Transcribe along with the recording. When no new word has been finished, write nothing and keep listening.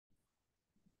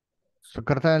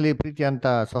ಕರ್ತನಲ್ಲಿ ಪ್ರೀತಿ ಅಂತ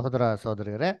ಸಹೋದರ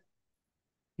ಸಹೋದರಿಯರೇ,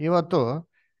 ಇವತ್ತು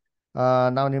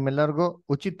ನಾವು ನಿಮ್ಮೆಲ್ಲರಿಗೂ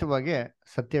ಉಚಿತವಾಗಿ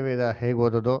ಸತ್ಯವೇದ ಹೇಗೆ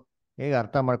ಓದೋದು, ಹೇಗೆ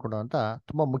ಅರ್ಥ ಮಾಡ್ಕೊಡೋ ಅಂತ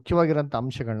ತುಂಬ ಮುಖ್ಯವಾಗಿರೋಂಥ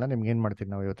ಅಂಶಗಳನ್ನ ನಿಮ್ಗೆ ಏನು ಮಾಡ್ತೀವಿ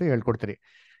ನಾವು ಇವತ್ತು ಹೇಳ್ಕೊಡ್ತೀರಿ.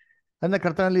 ಅಂದರೆ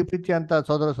ಕರ್ತನಲ್ಲಿ ಪ್ರೀತಿ ಅಂತ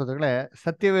ಸಹೋದರ ಸಹೋದರಿಗಳೇ,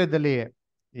 ಸತ್ಯವೇದದಲ್ಲಿ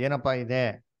ಏನಪ್ಪ ಇದೆ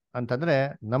ಅಂತಂದರೆ,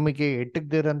 ನಮಗೆ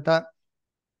ಇಟ್ಟದಿರೋಂಥ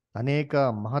ಅನೇಕ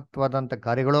ಮಹತ್ವದಂಥ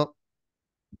ಕಾರ್ಯಗಳು,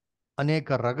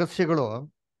 ಅನೇಕ ರಹಸ್ಯಗಳು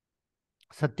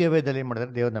ಸತ್ಯವೇದದಲ್ಲಿ ಏನು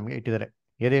ಮಾಡಿದ್ರೆ ದೇವರು ನಮಗೆ ಇಟ್ಟಿದ್ದಾರೆ.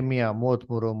 ಯೆರೆಮೀಯ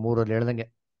 33:3 ಹೇಳ್ದಂಗೆ.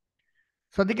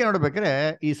 ಸೊ ಅದಕ್ಕೆ ನೋಡ್ಬೇಕಾದ್ರೆ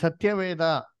ಈ ಸತ್ಯವೇದ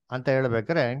ಅಂತ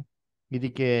ಹೇಳ್ಬೇಕಾದ್ರೆ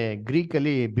ಇದಕ್ಕೆ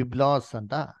ಗ್ರೀಕಲ್ಲಿ ಬಿಬ್ಲಾಸ್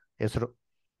ಅಂತ ಹೆಸರು.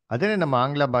 ಅದೇ ನಮ್ಮ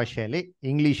ಆಂಗ್ಲ ಭಾಷೆಯಲ್ಲಿ,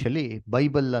 ಇಂಗ್ಲೀಷಲ್ಲಿ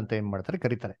ಬೈಬಲ್ ಅಂತ ಏನು ಮಾಡ್ತಾರೆ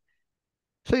ಕರೀತಾರೆ.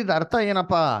 ಸೊ ಇದು ಅರ್ಥ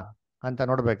ಏನಪ್ಪ ಅಂತ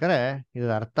ನೋಡ್ಬೇಕಾದ್ರೆ,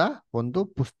 ಇದರ ಅರ್ಥ ಒಂದು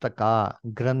ಪುಸ್ತಕ,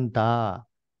 ಗ್ರಂಥ,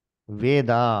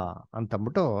 ವೇದ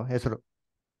ಅಂತಂದ್ಬಿಟ್ಟು ಹೆಸರು.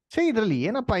 ಸೊ ಇದರಲ್ಲಿ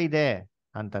ಏನಪ್ಪ ಇದೆ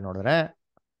ಅಂತ ನೋಡಿದ್ರೆ,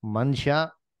 ಮನುಷ್ಯ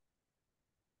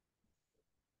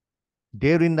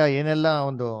ದೇವರಿಂದ ಏನೆಲ್ಲ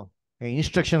ಒಂದು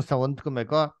ಇನ್ಸ್ಟ್ರಕ್ಷನ್ಸ್ನ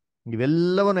ಹೊಂದ್ಕೊಬೇಕೋ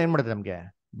ಇವೆಲ್ಲವನ್ನು ಏನು ಮಾಡಿದೆ ನಮಗೆ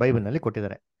ಬೈಬಲ್ನಲ್ಲಿ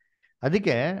ಕೊಟ್ಟಿದ್ದಾರೆ.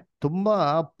 ಅದಕ್ಕೆ ತುಂಬ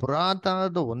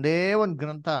ಪುರಾತನದ ಒಂದೇ ಒಂದು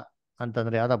ಗ್ರಂಥ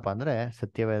ಅಂತಂದ್ರೆ ಯಾವುದಪ್ಪ ಅಂದರೆ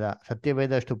ಸತ್ಯವೇದ.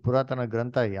 ಸತ್ಯವೇದ ಅಷ್ಟು ಪುರಾತನ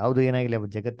ಗ್ರಂಥ ಯಾವುದು ಏನಾಗಿಲ್ಲ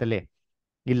ಜಗತ್ತಲ್ಲಿ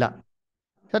ಇಲ್ಲ.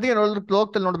 ಅದಕ್ಕೆ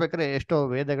ಲೋಕದಲ್ಲಿ ನೋಡ್ಬೇಕಾದ್ರೆ ಎಷ್ಟೋ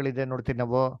ವೇದಗಳಿದೆ ನೋಡ್ತೀವಿ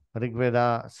ನಾವು. ಋಗ್ವೇದ,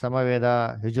 ಸಮವೇದ,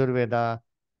 ಯಜುರ್ವೇದ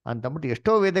ಅಂತಂದ್ಬಿಟ್ಟು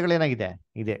ಎಷ್ಟೋ ವೇದಗಳೇನಾಗಿದೆ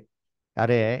ಇದೆ.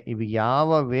 ಅರೆ ಇವು ಯಾವ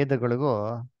ವೇದಗಳಿಗೂ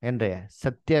ಏನ್ರಿ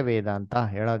ಸತ್ಯವೇದ ಅಂತ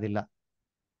ಹೇಳೋದಿಲ್ಲ.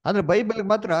 ಆದ್ರೆ ಬೈಬಲ್ಗೆ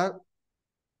ಮಾತ್ರ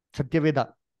ಸತ್ಯವೇದ.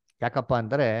 ಯಾಕಪ್ಪ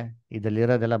ಅಂದರೆ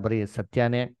ಇದರಲ್ಲಿರೋದೆಲ್ಲ ಬರೀ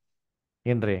ಸತ್ಯನೇ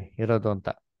ಏನ್ರಿ ಇರೋದು ಅಂತ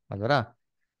ಅಲ್ವರ.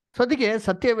 ಸೊ ಅದಕ್ಕೆ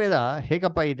ಸತ್ಯವೇದ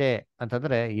ಹೇಗಪ್ಪ ಇದೆ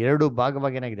ಅಂತಂದ್ರೆ ಎರಡು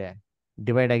ಭಾಗವಾಗಿ ಏನಾಗಿದೆ,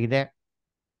 ಡಿವೈಡ್ ಆಗಿದೆ.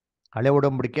 ಹಳೆ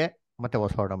ಒಡಂಬಡಿಕೆ ಮತ್ತೆ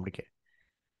ಹೊಸ ಒಡಂಬಡಿಕೆ.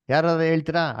 ಯಾರಾದ್ರೂ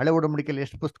ಹೇಳ್ತೀರಾ ಹಳೆ ಒಡಂಬಡಿಕೆಯಲ್ಲಿ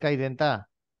ಎಷ್ಟು ಪುಸ್ತಕ ಇದೆ ಅಂತ,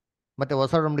 ಮತ್ತೆ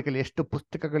ಹೊಸ ಒಡಂಬಡಿಕೆಯಲ್ಲಿ ಎಷ್ಟು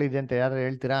ಪುಸ್ತಕಗಳಿದೆ ಅಂತ ಯಾರು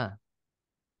ಹೇಳ್ತೀರಾ?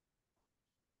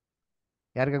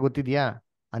 ಯಾರಿಗ ಗೊತ್ತಿದ್ಯಾ?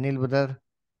 ಅನಿಲ್ ಬ್ರದರ್,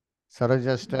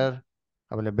 ಸರೋಜಾ ಸಿಸ್ಟರ್,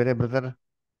 ಆಮೇಲೆ ಬೇರೆ ಬ್ರದರ್.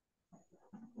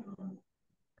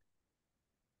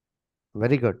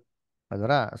 ವೆರಿ ಗುಡ್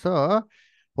ಅದರ. ಸೊ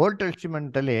ಓಲ್ಡ್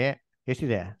ಟೆಸ್ಟಿಮೆಂಟ್ ಅಲ್ಲಿ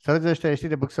ಎಷ್ಟಿದೆ? ಸರೋಜಾ ಸಿಸ್ಟರ್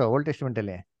ಎಷ್ಟಿದೆ ಬುಕ್ಸ್ ಓಲ್ಡ್ ಟೆಸ್ಟಿಮೆಂಟ್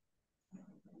ಅಲ್ಲಿ?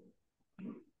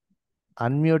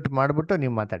 ಅನ್ಮ್ಯೂಟ್ ಮಾಡ್ಬಿಟ್ಟು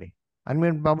ನೀವು ಮಾತಾಡಿ.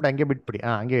 ಅನ್ಮ್ಯೂಟ್ ಮಾಡ್ಬಿಟ್ಟು ಹಂಗೆ ಬಿಟ್ಬಿಡಿ.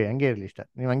 ಹಂಗೆ ಹಂಗೆ ಇರಲಿ ಇಷ್ಟ,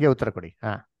 ನೀವು ಹಂಗೆ ಉತ್ತರ ಕೊಡಿ.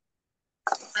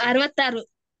 66.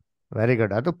 Very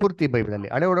good. ಅದು ಪೂರ್ತಿ ಬೈಬಲ್ ಅಲ್ಲಿ.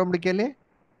 ಹಳೆ ಒಡಂಬಡಿಕೆಯಲ್ಲಿ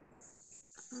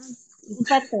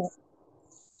 20.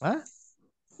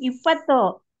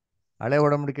 ಹಳೆ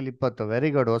ಒಡಂಬಡಿಕೆಯಲ್ಲಿ 20. Very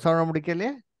good. ಹೊಸ ಒಡಂಬಡಿಕೆಯಲ್ಲಿ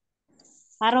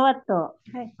 60.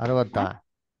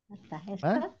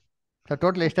 60.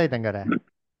 ಟೋಟಲ್ ಎಷ್ಟಾಯ್ತು ಹಂಗಾರೆ?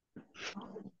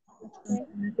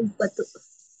 20.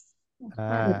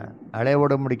 ಹಳೆ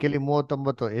ಒಡಂಬಡಿಕೆಯಲ್ಲಿ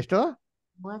 39. ಎಷ್ಟು?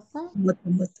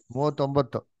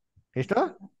 39. ಎಷ್ಟು?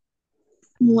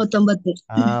 39.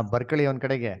 ಬರ್ಕಳಿ ಒಂದ್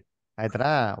ಕಡೆಗೆ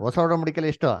ಆಯ್ತಾ. ಹೊಸ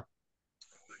ಒಡಂಬಡಿಕೆಯಲ್ಲಿ ಎಷ್ಟು?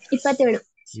 27.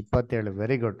 27.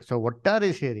 Very good. ಸೊ ಒಟ್ಟಾರೆ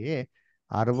ಸೇರಿ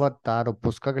 66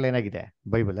 ಪುಸ್ತಕಗಳೇನಾಗಿದೆ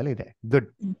ಬೈಬಲ್ ಅಲ್ಲಿ ಇದೆ. ಗುಡ್.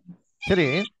 ಸರಿ,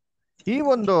 ಈ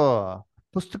ಒಂದು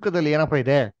ಪುಸ್ತಕದಲ್ಲಿ ಏನಪ್ಪ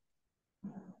ಇದೆ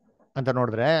ಅಂತ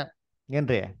ನೋಡಿದ್ರೆ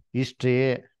ಏನ್ರಿ, history,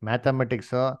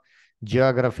 mathematics,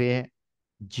 geography,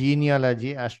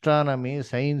 genealogy, astronomy,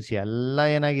 science ಎಲ್ಲ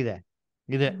ಏನಾಗಿದೆ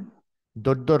ಇದೆ.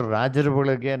 ದೊಡ್ಡ ದೊಡ್ಡ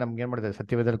ರಾಜರುಗಳಿಗೆ ನಮ್ಗೆ ಏನ್ ಮಾಡಿದ್ದಾರೆ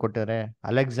ಸತ್ಯವೇದಲ್ಲಿ ಕೊಟ್ಟಿದ್ದಾರೆ.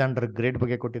 ಅಲೆಕ್ಸಾಂಡರ್ ಗ್ರೇಟ್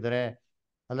ಬಗ್ಗೆ ಕೊಟ್ಟಿದ್ದಾರೆ,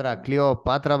 ಅಲ್ರ ಕ್ಲಿಯೋ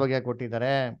ಪಾತ್ರ ಬಗ್ಗೆ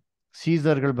ಕೊಟ್ಟಿದ್ದಾರೆ,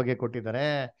 ಸೀಸರ್ಗಳ ಬಗ್ಗೆ ಕೊಟ್ಟಿದ್ದಾರೆ.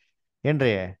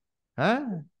 ಏನ್ರಿ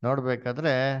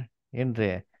ನೋಡ್ಬೇಕಾದ್ರೆ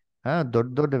ಏನ್ರಿ ದೊಡ್ಡ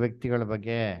ದೊಡ್ಡ ವ್ಯಕ್ತಿಗಳ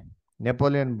ಬಗ್ಗೆ,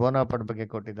 ನೆಪೋಲಿಯನ್ ಬೋನಾಪಾರ್ಟ್ ಬಗ್ಗೆ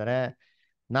ಕೊಟ್ಟಿದ್ದಾರೆ.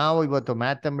 ನಾವು ಇವತ್ತು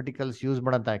ಮ್ಯಾಥಮೆಟಿಕಲ್ಸ್ ಯೂಸ್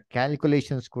ಮಾಡೋಂಥ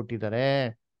ಕ್ಯಾಲ್ಕುಲೇಷನ್ಸ್ ಕೊಟ್ಟಿದ್ದಾರೆ.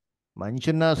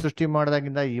 ಮನುಷ್ಯನ ಸೃಷ್ಟಿ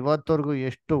ಮಾಡಿದಾಗಿಂದ ಇವತ್ತವರೆಗೂ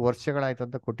ಎಷ್ಟು ವರ್ಷಗಳಾಯ್ತು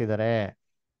ಅಂತ ಕೊಟ್ಟಿದ್ದಾರೆ.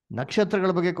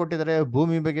 ನಕ್ಷತ್ರಗಳ ಬಗ್ಗೆ ಕೊಟ್ಟಿದ್ದಾರೆ,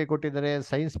 ಭೂಮಿ ಬಗ್ಗೆ ಕೊಟ್ಟಿದ್ದಾರೆ,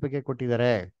 ಸೈನ್ಸ್ ಬಗ್ಗೆ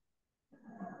ಕೊಟ್ಟಿದ್ದಾರೆ.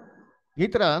 ಈ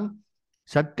ತರ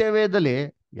ಸತ್ಯವೇದದಲ್ಲಿ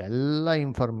ಎಲ್ಲ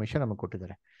ಇನ್ಫಾರ್ಮೇಶನ್ ನಮಗೆ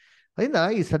ಕೊಟ್ಟಿದ್ದಾರೆ. ಅದರಿಂದ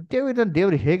ಈ ಸತ್ಯವೇದ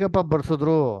ದೇವ್ರು ಹೇಗಪ್ಪ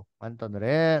ಬರ್ಸಿದ್ರು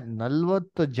ಅಂತಂದ್ರೆ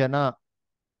 40 ಜನ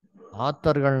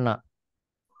ಆಥರ್ಗಳನ್ನ,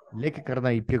 ಲೇಖಕರನ್ನ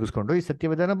ಉಪಯೋಗಿಸ್ಕೊಂಡು ಈ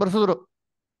ಸತ್ಯವೇದನ ಬರ್ಸಿದ್ರು.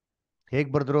 ಹೇಗ್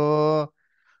ಬರ್ದ್ರು?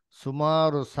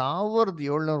 ಸುಮಾರು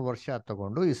 1700 ವರ್ಷ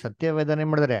ತಗೊಂಡು ಈ ಸತ್ಯವೇದನೆ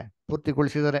ಮಾಡಿದರೆ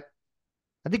ಪೂರ್ತಿಗೊಳಿಸಿದ್ದಾರೆ.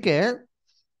 ಅದಕ್ಕೆ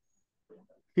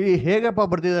ಈ ಹೇಗಪ್ಪ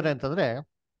ಬರ್ದಿದ್ದಾರೆ ಅಂತಂದ್ರೆ,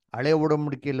 ಹಳೆ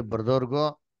ಒಡಂಬಡಿಕೆಯಲ್ಲಿ ಬರೆದವ್ರಿಗೂ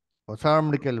ಹೊಸ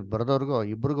ಒಡಂಬಡಿಕೆಯಲ್ಲಿ ಬರೆದವ್ರಿಗೂ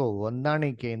ಇಬ್ರಿಗೂ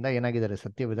ಹೊಂದಾಣಿಕೆಯಿಂದ ಏನಾಗಿದ್ದಾರೆ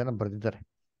ಸತ್ಯವೇದನ ಬರೆದಿದ್ದಾರೆ.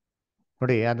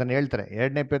 ನೋಡಿ ಅದನ್ನ ಹೇಳ್ತಾರೆ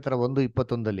 2ನೇ ಪೇತ್ರ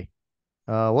 1:21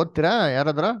 ಓದ್ತೀರಾ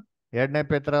ಯಾರಾದ್ರ? 2ನೇ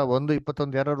ಪೇತ್ರ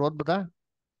 1:21 ಯಾರು ಓದ್ಬೋದಾ?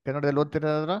 ಕನ್ನಡದಲ್ಲಿ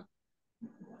ಓದ್ತಿರಾದ್ರ?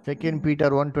 2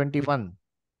 ಪೀಟರ್ 1:21.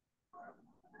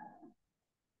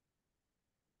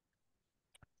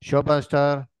 ಶೋಭಾ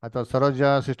ಸ್ಟಾರ್ ಅಥವಾ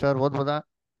ಸರೋಜಾ ಸಿಸ್ಟರ್ ಓದ್ಬೋದಾ?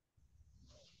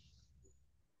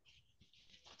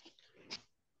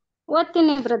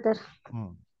 ಓದ್ತೀನಿ ಬ್ರದರ್.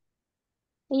 ಹ್ಮ್.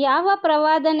 ಯಾವ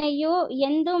ಪ್ರವಾದನೆಯು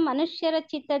ಎಂದು ಮನುಷ್ಯರ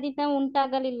ಚಿತ್ತದಿಂದ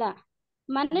ಉಂಟಾಗಲಿಲ್ಲ,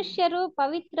 ಮನುಷ್ಯರು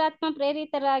ಪವಿತ್ರಾತ್ಮ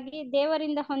ಪ್ರೇರಿತರಾಗಿ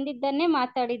ದೇವರಿಂದ ಹೊಂದಿದ್ದನ್ನೇ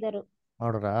ಮಾತಾಡಿದರು.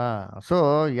 ನೋಡ್ರ. ಸೊ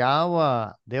ಯಾವ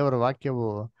ದೇವರ ವಾಕ್ಯವು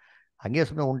ಹಂಗೆ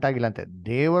ಸುಮ್ಮನೆ ಉಂಟಾಗಿಲ್ಲ ಅಂತೆ,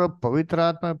 ದೇವರ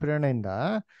ಪವಿತ್ರಾತ್ಮ ಪ್ರೇರಣೆಯಿಂದ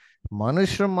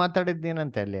ಮನುಷ್ಯರು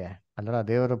ಮಾತಾಡಿದ್ದೇನಂತೆ ಅಲ್ಲಿ. ಅಲ್ಲರ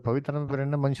ದೇವರ ಪವಿತ್ರಾತ್ಮ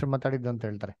ಪ್ರೇರಣೆ ಮನುಷ್ಯರು ಮಾತಾಡಿದ್ದು ಅಂತ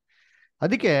ಹೇಳ್ತಾರೆ.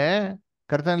 ಅದಕ್ಕೆ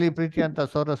ಕರ್ತನಲ್ಲಿ ಪ್ರೀತಿ ಅಂತ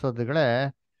ಸೋದರ ಸೋದರಿಗಳೇ,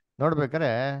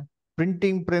 ನೋಡ್ಬೇಕಾರೆ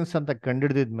ಪ್ರಿಂಟಿಂಗ್ ಪ್ರೆಸ್ ಅಂತ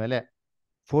ಕಂಡಿಡಿದ್ಮೇಲೆ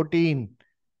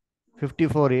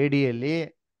 1454 AD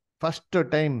first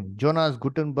time Jonas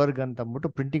Gutenberg ಅಂತ ಅಂದ್ಬಿಟ್ಟು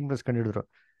printing press ಕಂಡಿಡಿದ್ರು.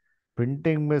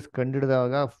 Printing press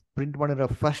ಕಂಡಿಡಿದಾಗ print ಮಾಡಿರೋ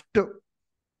ಫಸ್ಟ್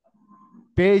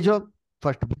ಪೇಜು,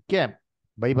 ಫಸ್ಟ್ ಬುಕ್ಕೆ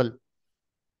ಬೈಬಲ್.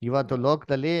 ಇವತ್ತು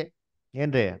ಲೋಕದಲ್ಲಿ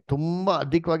ಏನ್ರಿ ತುಂಬಾ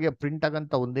ಅಧಿಕವಾಗಿ ಪ್ರಿಂಟ್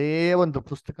ಆಗಂತ ಒಂದೇ ಒಂದು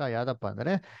ಪುಸ್ತಕ ಯಾವ್ದಪ್ಪ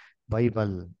ಅಂದ್ರೆ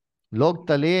ಬೈಬಲ್.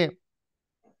 ಲೋಕದಲ್ಲಿ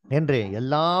ಏನ್ರಿ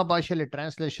ಎಲ್ಲಾ ಭಾಷೆಯಲ್ಲಿ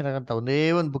ಟ್ರಾನ್ಸ್ಲೇಷನ್ ಆಗಂತ ಒಂದೇ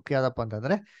ಒಂದು ಬುಕ್ ಯಾವ್ದಪ್ಪ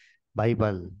ಅಂತಂದ್ರೆ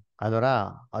ಬೈಬಲ್. ಅದರ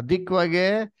ಅಧಿಕವಾಗಿ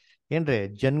ಏನ್ರಿ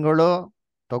ಜನಗಳು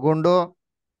ತಗೊಂಡು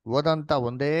ಓದಂತ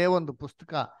ಒಂದೇ ಒಂದು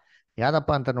ಪುಸ್ತಕ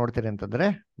ಯಾವ್ದಪ್ಪ ಅಂತ ನೋಡ್ತೀರಿ ಅಂತಂದ್ರೆ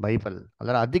ಬೈಬಲ್.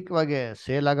 ಅದರ ಅಧಿಕವಾಗಿ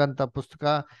ಸೇಲ್ ಆಗಂತ ಪುಸ್ತಕ,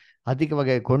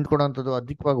 ಅಧಿಕವಾಗಿ ಕೊಂಡ್ಕೊಡೋಂಥದ್ದು,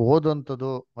 ಅಧಿಕವಾಗಿ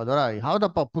ಓದುವಂಥದ್ದು ಅದರ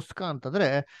ಯಾವ್ದಪ್ಪ ಪುಸ್ತಕ ಅಂತಂದ್ರೆ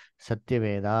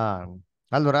ಸತ್ಯವೇದ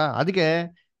ಅಲ್ವರ. ಅದಕ್ಕೆ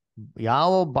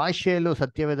ಯಾವ ಭಾಷೆಯಲ್ಲೂ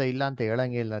ಸತ್ಯವೇದ ಇಲ್ಲ ಅಂತ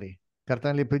ಹೇಳಂಗೆ ಇಲ್ಲ ರೀ.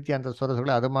 ಕರ್ತನಲ್ಲಿ ಪ್ರೀತಿ ಅಂತ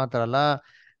ಸೋದರಗಳೇ, ಅದು ಮಾತ್ರ ಅಲ್ಲ,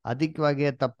 ಅಧಿಕವಾಗಿ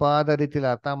ತಪ್ಪಾದ ರೀತಿಯಲ್ಲಿ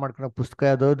ಅರ್ಥ ಮಾಡ್ಕೊಳ್ಳೋ ಪುಸ್ತಕ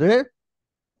ಯಾವ್ದಾದ್ರೆ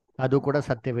ಅದು ಕೂಡ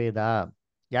ಸತ್ಯವೇದ.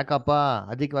 ಯಾಕಪ್ಪ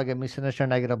ಅಧಿಕವಾಗಿ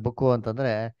ಮಿಸ್ಅಂಡರ್ಸ್ಟ್ಯಾಂಡ್ ಆಗಿರೋ ಬುಕ್ಕು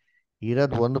ಅಂತಂದ್ರೆ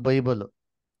ಇರೋದು ಒಂದು ಬೈಬಲ್.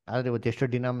 ಆದ್ರೆ ಇವತ್ತು ಎಷ್ಟು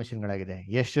ಡಿನಾಮಿನೇಷನ್ಗಳಾಗಿದೆ,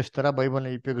 ಎಷ್ಟೆಷ್ಟು ತರ ಬೈಬಲ್ನ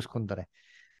ಉಪಯೋಗಿಸ್ಕೊಂತಾರೆ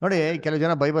ನೋಡಿ. ಕೆಲವು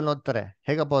ಜನ ಬೈಬಲ್ ಓದ್ತಾರೆ,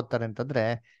 ಹೇಗಪ್ಪ ಓದ್ತಾರೆ ಅಂತಂದ್ರೆ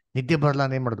ನಿದ್ದೆ ಬರಲ್ಲ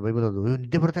ಏನ್ ಮಾಡೋದು ಬೈಬಲ್ ಓದು,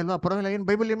 ನಿದ್ದೆ ಬರ್ತಾ ಇಲ್ವಾ ಪರವಾಗಿಲ್ಲ, ಏನ್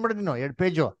ಬೈಬಲ್ ಏನ್ ಮಾಡೋದು ನೀನು 2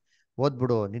 ಪೇಜು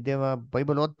ಓದ್ಬಿಡು. ನಿದ್ದೆ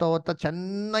ಬೈಬಲ್ ಓದ್ತಾ ಓದ್ತಾ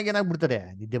ಚೆನ್ನಾಗಿ ಏನಾಗ್ಬಿಡ್ತಾರೆ,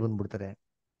 ನಿದ್ದೆ ಬಂದ್ಬಿಡ್ತಾರೆ.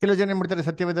 ಕೆಲವು ಜನ ಏನ್ ಮಾಡ್ತಾರೆ,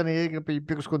 ಸತ್ಯವೇದನ ಹೇಗೆ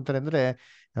ಉಪಯೋಗಿಸ್ಕೊಂತಾರೆ ಅಂದ್ರೆ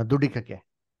ದುಡ್ಡಿಕ್ಕಕ್ಕೆ,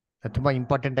 ತುಂಬಾ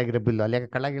ಇಂಪಾರ್ಟೆಂಟ್ ಆಗಿರೋ ಬಿಲ್ ಅಲ್ಲಿ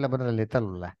ಕಳ್ಳಗಿಲ್ಲ ಬಂದ್ರೆ ಅಲ್ಲಿ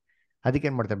ಎತ್ತಲ್ಲ, ಅದಕ್ಕೆ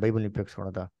ಏನ್ ಮಾಡ್ತಾರೆ ಬೈಬಲ್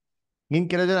ಉಪಯೋಗಿಸ್ಕೊಳೋದು. ಇನ್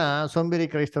ಕೆಲವು ಜನ ಸೋಂಬೇರಿ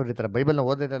ಕ್ರೈಸ್ತವ್ರು ಇರ್ತಾರೆ, ಬೈಬಲ್ನ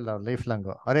ಓದಿರಲ್ಲ ಅವ್ರು ಲೈಫ್ ಲಾಂಗ್.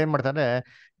 ಅವ್ರು ಏನ್ ಮಾಡ್ತಾರೆ,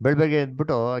 ಬೆಳಗ್ಗೆ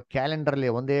ಎದ್ಬಿಟ್ಟು ಕ್ಯಾಲೆಂಡರ್ ಅಲ್ಲಿ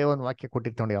ಒಂದೇ ಒಂದು ವಾಕ್ಯ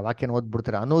ಕೊಟ್ಟಿರ್ತಾರೆ, ಆ ವಾಕ್ಯನ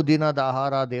ಓದ್ಬಿಡ್ತಾರೆ. ಅನುದಿನದ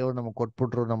ಆಹಾರ ದೇವ್ರು ನಮ್ಗೆ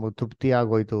ಕೊಟ್ಬಿಟ್ರು, ನಮ್ಗೆ ತೃಪ್ತಿ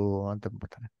ಆಗೋಯ್ತು ಅಂತ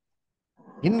ಅಂದ್ಬಿಡ್ತಾರೆ.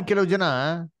 ಇನ್ ಕೆಲವು ಜನ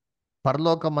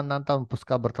ಪರಲೋಕ ಮನ್ನಾ ಅಂತ ಒಂದು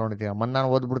ಪುಸ್ತಕ ಬರ್ಕೊಂಡಿದ್ದೀವಿ, ಮನ್ನಾನ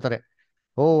ಓದ್ಬಿಡ್ತಾರೆ.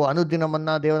 ಓ ಅನುದಿನ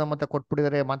ಮನ್ನಾ ದೇವ್ರ ಮತ್ತೆ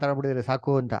ಕೊಟ್ಬಿಟ್ಟಿದ್ದಾರೆ, ಮಾತಾಡ್ಬಿಟ್ಟಿದ್ದಾರೆ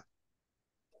ಸಾಕು ಅಂತ.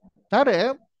 ಆದ್ರೆ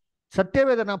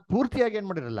ಸತ್ಯವೇದನ ಪೂರ್ತಿಯಾಗಿ ಏನ್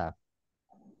ಮಾಡಿರಲ್ಲ,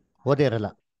 ಓದೇ ಇರಲ್ಲ.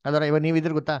 ಅದರ ಇವಾಗ ನೀವು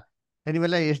ಇದ್ರ ಗೊತ್ತಾ,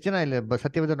 ನೀವೆಲ್ಲ ಎಷ್ಟು ಜನ ಇಲ್ಲಿ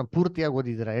ಸತ್ಯವೇದನ ಪೂರ್ತಿಯಾಗಿ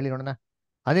ಓದಿದ್ದೀರಾ ಹೇಳಿ ನೋಡೋಣ.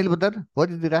 ಅನಿಲ್ ಬದರ್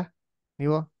ಓದಿದ್ದೀರಾ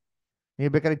ನೀವು?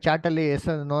 ನೀವು ಬೇಕಾದ್ರೆ ಚಾಟಲ್ಲಿ ಎಸ್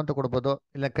ನೋ ಅಂತ ಕೊಡ್ಬೋದು,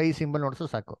 ಇಲ್ಲ ಕೈ ಸಿಂಬಲ್ ನೋಡ್ಸೋ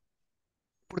ಸಾಕು.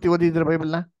 ಪೂರ್ತಿ ಓದಿದ್ದೀರಾ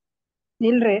ಬೈಬಲ್ನ?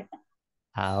 ಇಲ್ರಿ.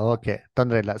 ಓಕೆ,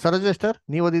 ತೊಂದರೆ ಇಲ್ಲ. ಸರೋಜ ಸಿಸ್ಟರ್,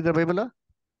 ನೀವು ಓದಿದ್ದೀರಾ ಬೈಬಲ್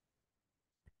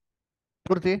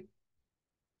ಪೂರ್ತಿ?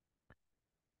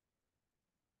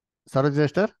 ಸರೋಜ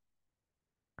ಸಿಸ್ಟರ್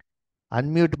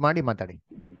ಅನ್ಮ್ಯೂಟ್ ಮಾಡಿ ಮಾತಾಡಿ.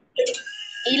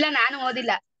 ಇಲ್ಲ, ನಾನು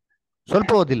ಓದಿಲ್ಲ.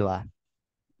 ಸ್ವಲ್ಪ ಓದಿಲ್ವಾ?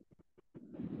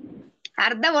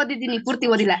 ಅರ್ಧ ಓದಿದ್ದೀನಿ, ಪೂರ್ತಿ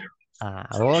ಓದಿಲ್ಲ.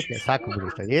 ಓಕೆ, ಸಾಕು ಬಿಡಿ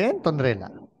ಇಷ್ಟ, ಏನ್ ತೊಂದರೆ ಇಲ್ಲ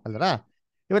ಅಲ್ರ.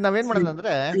 ಇವಾಗ ನಾವೇನ್ ಮಾಡೋದು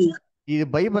ಅಂದ್ರೆ, ಈ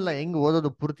ಬೈಬಲ್ನ ಹೆಂಗ್ ಓದೋದು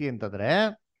ಪೂರ್ತಿ ಅಂತಂದ್ರೆ,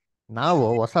 ನಾವು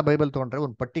ಹೊಸ ಬೈಬಲ್ ತಗೊಂಡ್ರೆ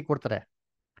ಒಂದು ಪಟ್ಟಿ ಕೊಡ್ತಾರೆ.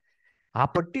 ಆ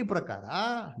ಪಟ್ಟಿ ಪ್ರಕಾರ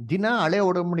ದಿನ ಹಳೆ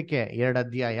ಒಡಂಬಡಿಕೆ 2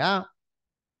 ಅಧ್ಯಾಯ,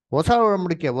 ಹೊಸ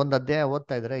ಒಡಂಬಡಿಕೆ 1 ಅಧ್ಯಾಯ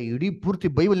ಓದ್ತಾ ಇದ್ರೆ ಇಡೀ ಪೂರ್ತಿ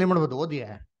ಬೈಬಲ್ ಏನ್ ಮಾಡ್ಬೋದು, ಓದಿ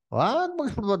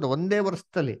ಮುಗಿಸ್ಬಿಡ್ಬೋದು ಒಂದೇ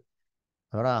ವರ್ಷದಲ್ಲಿ.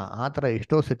 ಅವರ ಆತರ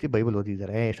ಎಷ್ಟೋ ಸತಿ ಬೈಬಲ್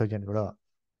ಓದಿದ್ದಾರೆ ಎಷ್ಟೋ ಜನಗಳು.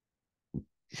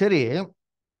 ಸರಿ,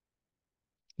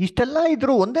 ಇಷ್ಟೆಲ್ಲ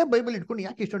ಇದ್ರು ಒಂದೇ ಬೈಬಲ್ ಇಟ್ಕೊಂಡು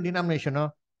ಯಾಕೆ ಇಷ್ಟೊಂದು ಡಿನಾಮಿನೇಷನ್?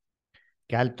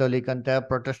 ಕ್ಯಾಥೋಲಿಕ್ ಅಂತೆ,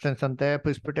 ಪ್ರೊಟೆಸ್ಟೆಂಟ್ಸ್ ಅಂತೆ,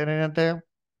 ಪ್ರಿಸ್ಬಿಟೇರಿಯನ್ ಅಂತೆ,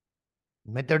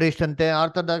 ಮೆಥಡಿಸ್ಟ್ ಅಂತೆ,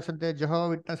 ಆರ್ಥೋಡಾಕ್ಸ್ ಅಂತೆ, ಜೆಹೋವಾ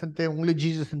ವಿಟ್ನೆಸ್ ಅಂತೆ, ಉಂಗ್ಲಿ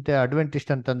ಜೀಸಸ್ ಅಂತೆ,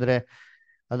 ಅಡ್ವೆಂಟಿಸ್ಟ್ ಅಂತಂದ್ರೆ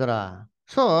ಅದರ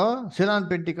ಸೊ ಸಿಲಾನ್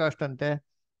ಪೆಂಟಿಕಾಸ್ಟ್ ಅಂತೆ.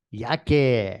 ಯಾಕೆ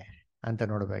ಅಂತ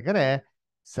ನೋಡ್ಬೇಕಾದ್ರೆ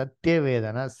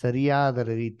ಸತ್ಯವೇದನ ಸರಿಯಾದ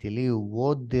ರೀತಿಯಲ್ಲಿ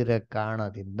ಓದಿರೋ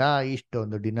ಕಾರಣದಿಂದ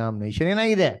ಇಷ್ಟೊಂದು ಡಿನಾಮಿನೇಷನ್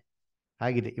ಏನಾಗಿದೆ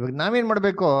ಆಗಿದೆ. ಇವಾಗ ನಾವೇನ್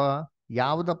ಮಾಡ್ಬೇಕು,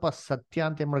 ಯಾವ್ದಪ್ಪ ಸತ್ಯ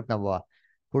ಅಂತ ಏನ್ ಮಾಡ್ಬೇಕು, ನಾವು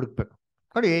ಹುಡುಕ್ಬೇಕು.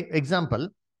 ನೋಡಿ, ಎಕ್ಸಾಂಪಲ್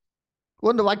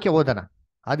ಒಂದು ವಾಕ್ಯ ಓದೋಣ.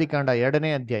 ಆದಿಕಾಂಡ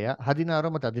 2ನೇ ಅಧ್ಯಾಯ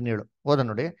 16 ಮತ್ತು 17 ಓದ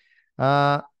ನೋಡಿ.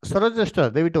 ಸರೋಜ ಸಿಸ್ಟರ್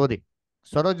ದಯವಿಟ್ಟು ಓದಿ.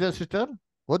 ಸರೋಜ ಸಿಸ್ಟರ್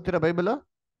ಓದ್ತೀರಾ ಬೈಬಲ್?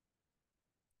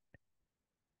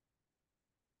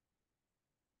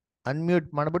 ಅನ್ಮ್ಯೂಟ್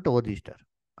ಮಾಡ್ಬಿಟ್ಟು ಓದಿ ಸಿಸ್ಟರ್.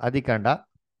 ಆದಿಕಾಂಡ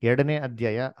 2ನೇ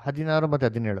ಅಧ್ಯಾಯ 16 ಮತ್ತು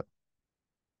 17.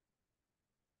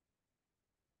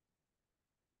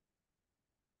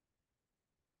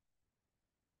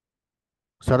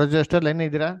 ಸರೋಜ ಸಿಸ್ಟರ್ ಲೈನ್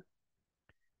ಇದ್ದೀರಾ?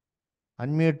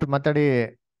 ಅನ್ಮ್ಯೂಟ್ ಮಾತಾಡಿ.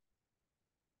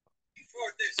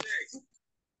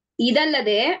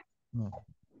 ಇದಲ್ಲದೆ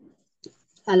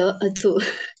ಹಲೋ ಅಚ್ಚು.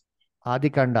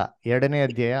 ಆದಿಕಾಂಡ 2ನೇ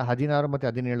ಅಧ್ಯಾಯ 16 ಮತ್ತು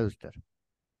 17 ಸಿಸ್ಟರ್.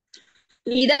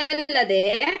 ಇದಲ್ಲದೆ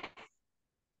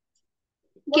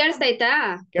ಕೇಳಿಸ್ತಾಯ್ತಾ?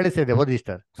 ಕೇಳಿಸ್ತಾ ಇದೆ, ಓದಿ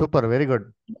ಸಿಸ್ಟರ್. Super, very good.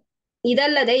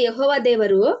 ಇದಲ್ಲದೆ ಯೆಹೋವ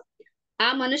ದೇವರು ಆ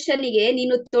ಮನುಷ್ಯನಿಗೆ,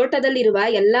 ನೀನು ತೋಟದಲ್ಲಿರುವ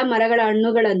ಎಲ್ಲಾ ಮರಗಳ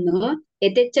ಹಣ್ಣುಗಳನ್ನು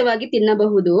ಯಥೇಚ್ಛವಾಗಿ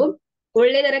ತಿನ್ನಬಹುದು,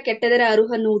 ಒಳ್ಳೆದರ ಕೆಟ್ಟದರ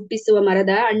ಅರುಹನ್ನು ಹುಟ್ಟಿಸುವ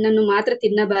ಮರದ ಹಣ್ಣನ್ನು ಮಾತ್ರ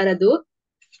ತಿನ್ನಬಾರದು,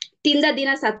 ತಿಂದ ದಿನ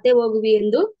ಸತ್ತೇ ಹೋಗುವಿ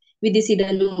ಎಂದು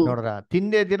ವಿಧಿಸಿದನು. ನೋಡ್ರ,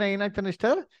 ತಿಂದೆ ದಿನ ಏನಾಗ್ತಾನೆ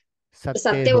ಇಷ್ಟರ್ ಸತ್ತೇ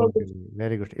ಸತ್ತೇ ಹೋಗು ಹೋಗ್ತೀವಿ.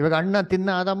 Very good. ಇವಾಗ ಅಣ್ಣ ತಿನ್ನ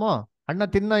ಆದಾಮು, ಅಣ್ಣ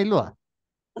ತಿನ್ನ ಇಲ್ವಾ?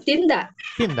 ತಿಂದ.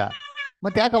 ತಿಂದ.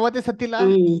 ಮತ್ತೆ ಯಾಕೆ ಅವತ್ತೇ ಸತ್ತಿಲ್ಲ?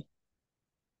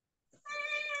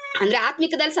 ಅಂದ್ರೆ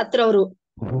ಆತ್ಮಿಕದಲ್ಲಿ ಸತ್ರವ್ರು.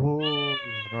 ಓ,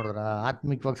 ನೋಡಿದ್ರ,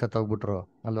 ಆತ್ಮಿಕವಾಗಿ ಸತ್ತೋಗ್ಬಿಟ್ರು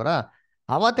ಅಲ್ವರ.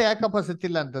 ಅವತ್ತೇ ಯಾಕಪ್ಪ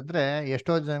ಸತ್ತಿಲ್ಲ ಅಂತಂದ್ರೆ,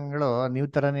 ಎಷ್ಟೋ ಜನಗಳು ನೀವು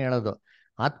ತರಾನೇ ಹೇಳೋದು,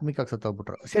 ಆತ್ಮಿಕವಾಗಿ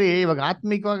ಸತ್ತೋಗ್ಬಿಟ್ರು. ಸರಿ, ಇವಾಗ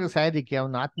ಆತ್ಮಿಕವಾಗಿ ಸಾಯೋದಿಕ್ಕೆ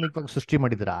ಅವನ್ನ ಆತ್ಮಿಕವಾಗಿ ಸೃಷ್ಟಿ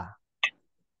ಮಾಡಿದ್ರಾ?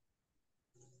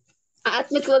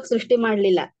 ಆತ್ಮಿಕವಾಗಿ ಸೃಷ್ಟಿ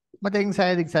ಮಾಡ್ಲಿಲ್ಲ. ಮತ್ತೆ ಹೆಂಗ್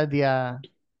ಸಾಯೋದಿಕ್ ಸಾಧ್ಯ?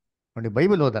 ನೋಡಿ,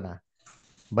 ಬೈಬಲ್ ಓದೋಣ.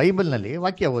 ಬೈಬಲ್ನಲ್ಲಿ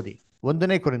ವಾಕ್ಯ ಓದಿ.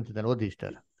 1ನೇ ಕೊರಿಂಥದಲ್ಲಿ ಓದಿ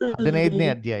ಇಷ್ಟರ 15ನೇ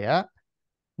ಅಧ್ಯಾಯ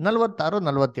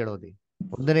 46-47 ಓದಿ.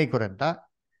 1ನೇ ಕೊರಿಂಥ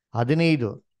 15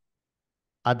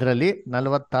 ಅದರಲ್ಲಿ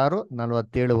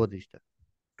 46-47 ಓದಿ ಇಷ್ಟ.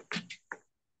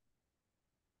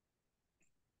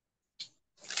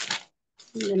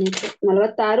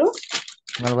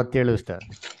 46-47 ಸಿಸ್ಟರ್.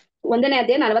 1ನೇ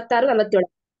ಅಧ್ಯಾಯ 46-47.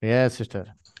 S sister.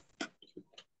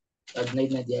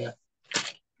 15ನೇ ಅಧ್ಯಾಯ.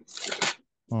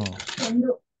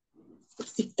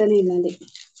 ಸಿಗ್ತಾನೆ ಇಲ್ಲ ಅಲ್ಲಿ.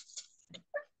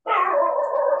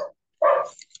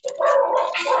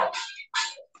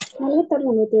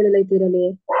 46-47 ಐತಿ ಇರಲ್ಲಿ.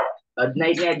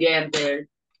 15ನೇ ಅಧ್ಯಾಯ ಅಂತ ಹೇಳಿ.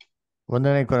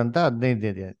 1ನೇ ಕೊರಿಂಥ 15ನೇ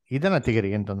ಅಧ್ಯಾಯ. ಇದನ್ನ ತೆಗೀರಿ,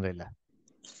 ಏನ್ ತೊಂದ್ರೆ ಇಲ್ಲ.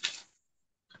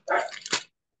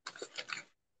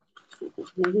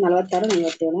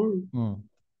 46-47.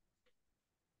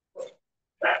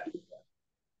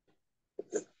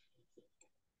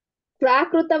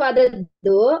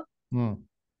 ಪ್ರಾಕೃತವಾದದ್ದು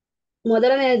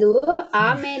ಮೊದಲನೆಯದು,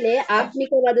 ಆಮೇಲೆ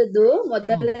ಆತ್ಮಿಕವಾದದ್ದು.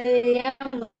 ಮೊದಲನೆಯ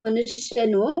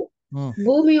ಮನುಷ್ಯನು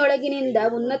ಭೂಮಿಯೊಳಗಿನಿಂದ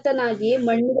ಉನ್ನತನಾಗಿ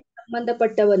ಮಣ್ಣಿಗೆ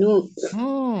ಸಂಬಂಧಪಟ್ಟವನು.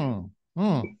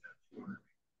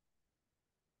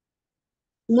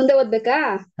 ಮುಂದೆ ಓದ್ಬೇಕಾ?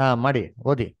 ಮಾಡಿ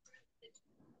ಓದಿ.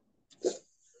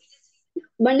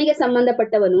 ಮಣ್ಣಿಗೆ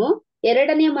ಸಂಬಂಧಪಟ್ಟವನು.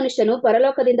 ಎರಡನೆಯ ಮನುಷ್ಯನು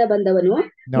ಪರಲೋಕದಿಂದ ಬಂದವನು,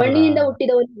 ಮಣ್ಣಿನಿಂದ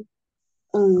ಹುಟ್ಟಿದವನು.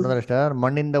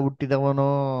 ಮಣ್ಣಿಂದ ಹುಟ್ಟಿದವನು,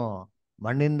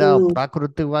 ಮಣ್ಣಿಂದ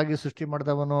ಪ್ರಾಕೃತಿಕವಾಗಿ ಸೃಷ್ಟಿ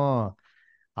ಮಾಡಿದವನು.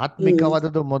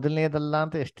 ಆತ್ಮಿಕವಾದದ್ದು ಮೊದಲನೇದಲ್ಲ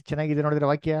ಅಂತ ಎಷ್ಟು ಚೆನ್ನಾಗಿದೆ ನೋಡಿದ್ರೆ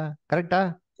ವಾಕ್ಯ. ಕರೆಕ್ಟಾ?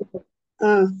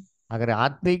 ಹಾಗಾದ್ರೆ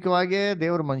ಆತ್ಮಿಕವಾಗಿ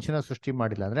ದೇವರು ಮನುಷ್ಯನ ಸೃಷ್ಟಿ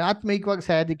ಮಾಡಿಲ್ಲ ಅಂದ್ರೆ ಆತ್ಮಿಕವಾಗಿ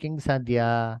ಸಾಯೋದಿಕ್ಕೆ ಹೆಂಗ್ ಸಾಧ್ಯ?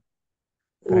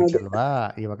 ಕರೆಕ್ಟ್ ಅಲ್ವಾ?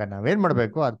 ಇವಾಗ ನಾವೇನ್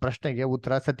ಮಾಡ್ಬೇಕು, ಅದ್ ಪ್ರಶ್ನೆಗೆ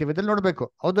ಉತ್ತರ ಸತ್ಯವೇದಲ್ಲಿ ನೋಡ್ಬೇಕು.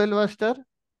 ಹೌದು ಇಲ್ವಾ ಸಿಸ್ಟರ್?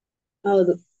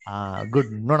 ಹೌದು.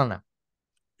 ಗುಡ್. ನೋಡೋಣ.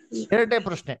 ಎರಡನೇ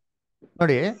ಪ್ರಶ್ನೆ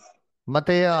ನೋಡಿ,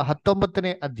 ಮತ್ತೆ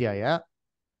 19ನೇ ಅಧ್ಯಾಯ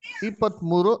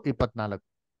 23-24.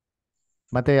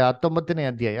 ಮತ್ತೆ 19ನೇ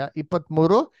ಅಧ್ಯಾಯ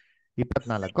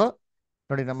 23-24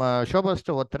 ನೋಡಿ. ನಮ್ಮ ಶೋಭಾ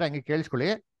ಸ್ಟರ್ ಓದ್ತಾರೆ, ಹಂಗೆ ಕೇಳಿಸ್ಕೊಳ್ಳಿ.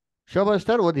 ಶೋಭಾ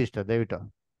ಸ್ಟರ್ ಓದಿ ಇಷ್ಟ ದಯವಿಟ್ಟು.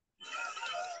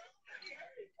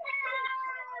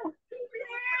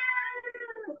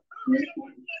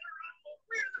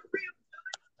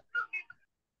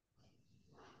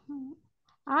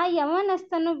 ಆ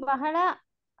ಯವನಸ್ಥನು ಬಹಳ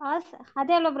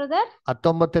ಅದೇ ಅಲ್ವಾ ಬ್ರದರ್?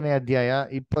 19ನೇ ಅಧ್ಯಾಯ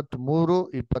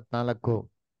 23-24.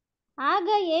 ಆಗ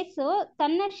ಯೇಸು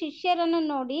ತನ್ನ ಶಿಷ್ಯರನ್ನು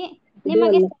ನೋಡಿ,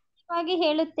 ನಿಮಗೆ ಸತ್ಯವಾಗಿ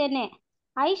ಹೇಳುತ್ತೇನೆ,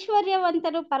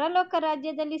 ಐಶ್ವರ್ಯವಂತನು ಪರಲೋಕ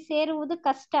ರಾಜ್ಯದಲ್ಲಿ ಸೇರುವುದು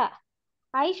ಕಷ್ಟ.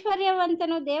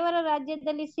 ಐಶ್ವರ್ಯವಂತನು ದೇವರ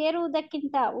ರಾಜ್ಯದಲ್ಲಿ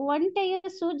ಸೇರುವುದಕ್ಕಿಂತ ಒಂಟೆಯು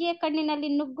ಸೂಜಿಯ ಕಣ್ಣಿನಲ್ಲಿ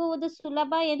ನುಗ್ಗುವುದು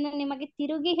ಸುಲಭ ಎಂದು ನಿಮಗೆ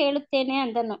ತಿರುಗಿ ಹೇಳುತ್ತೇನೆ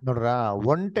ಅಂದನು. ನೋಡ್ರ,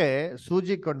 ಒಂಟೆ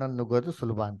ಸೂಜಿ ಕಣ್ಣಲ್ಲಿ ನುಗ್ಗೋದು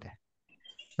ಸುಲಭ ಅಂತೆ.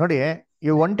 ನೋಡಿ, ಈ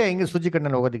ಒಂಟೆ ಹೆಂಗೆ ಸೂಜಿ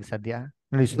ಕಣ್ಣಲ್ಲಿ ಹೋಗೋದಿಕ್ಕೆ ಸಾಧ್ಯ?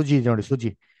 ನೋಡಿ,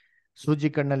 ಸೂಜಿ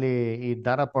ಕಣ್ಣಲ್ಲಿ ಈ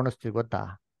ದಾರ ಪೋಣಿಸ್ತೀವಿ ಗೊತ್ತಾ?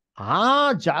 ಆ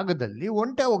ಜಾಗದಲ್ಲಿ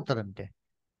ಒಂಟೆ ಹೋಗ್ತಾರಂತೆ.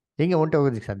 ಹೆಂಗೆ ಒಂಟೆ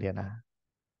ಹೋಗೋದಿಕ್ಕೆ ಸಾಧ್ಯನಾ?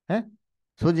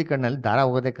 ಸೂಜಿ ಕಣ್ಣಲ್ಲಿ ದಾರ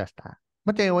ಹೋಗೋದೇ ಕಷ್ಟ,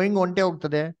 ಮತ್ತೆ ಹೆಂಗೆ ಒಂಟೆ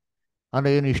ಹೋಗ್ತದೆ? ಅಂದ್ರೆ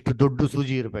ಏನು ಇಷ್ಟು ದೊಡ್ಡ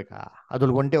ಸೂಜಿ ಇರ್ಬೇಕಾ?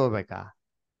 ಅದ್ರಲ್ಲಿ ಒಂಟೆ ಹೋಗ್ಬೇಕಾ?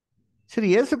 ಸರಿ,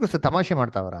 ಏಸು ಕ್ರಿಸ್ತ ತಮಾಷೆ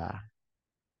ಮಾಡ್ತಾವ್ರ?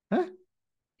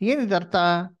 ಏನಿದೆ ಅರ್ಥ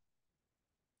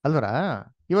ಅಲ್ವರ?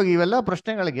 ಇವಾಗ ಇವೆಲ್ಲ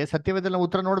ಪ್ರಶ್ನೆಗಳಿಗೆ ಸತ್ಯವೇದದಲ್ಲಿ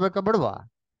ಉತ್ತರ ನೋಡ್ಬೇಕಾ ಬೇಡವಾ?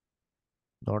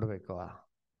 ನೋಡ್ಬೇಕು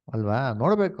ಅಲ್ವಾ?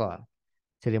 ನೋಡ್ಬೇಕು.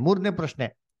 ಸರಿ, 3ನೇ ಪ್ರಶ್ನೆ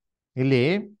ಇಲ್ಲಿ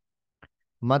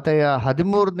ಮತ್ತೆ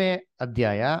 13ನೇ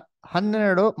ಅಧ್ಯಾಯ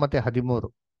 12 ಮತ್ತೆ 13.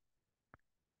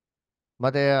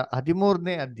 ಮತ್ತೆ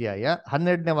 13ನೇ ಅಧ್ಯಾಯ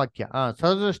 12ನೇ ವಾಕ್ಯ.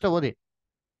 ಸರೋಜಷ್ಟ ಓದಿ.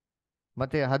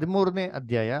 ಮತ್ತೆ 13ನೇ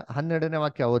ಅಧ್ಯಾಯ 12ನೇ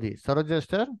ವಾಕ್ಯ ಓದಿ.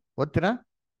 ಸರೋಜಸ್ಟರ್ ಓದ್ತೀರಾ?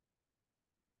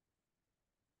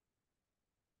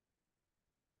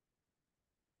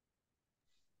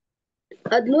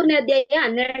 13ನೇ ಅಧ್ಯಾಯ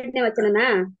 12ನೇ ವಚನನಾ?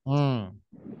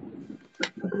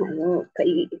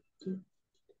 ಕೈ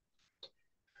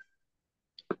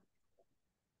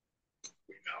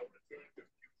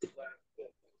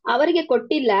ಅವರಿಗೆ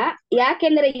ಕೊಟ್ಟಿಲ್ಲ,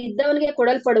 ಯಾಕೆಂದರೆ ಇದ್ದವನಿಗೆ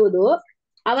ಕೊಡಲ್ಪಡುವುದು,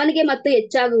 ಅವನಿಗೆ ಮತ್ತು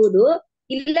ಹೆಚ್ಚಾಗುವುದು,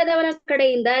 ಇಲ್ಲದವನ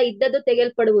ಕಡೆಯಿಂದ ಇದ್ದದ್ದು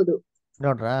ತೆಗೆಯಲ್ಪಡುವುದು.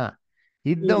 ನೋಡ್ರ,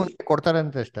 ಇದ್ದವನಿಗೆ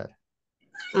ಕೊಡ್ತಾರಂತೆ ಅಷ್ಟರ್,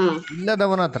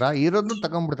 ಇಲ್ಲದವನ ಹತ್ರ ಇರೋದನ್ನು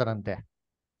ತಗೊಂಡ್ಬಿಡ್ತಾರಂತೆ.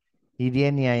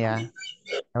 ಇದೇನ್ ನ್ಯಾಯ?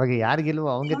 ಅವಾಗ ಯಾರಿಗಿಲ್ವೋ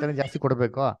ಅವನಿಗೆ ತಾನೇ ಜಾಸ್ತಿ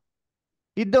ಕೊಡ್ಬೇಕು.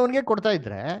 ಇದ್ದವನಿಗೆ ಕೊಡ್ತಾ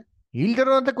ಇದ್ರೆ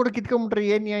ಇಲ್ದಿರೋ ಅಂತ ಕೂಡ ಕಿತ್ಕೊಂಡ್ಬಿಟ್ರೆ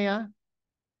ಏನ್ ನ್ಯಾಯ?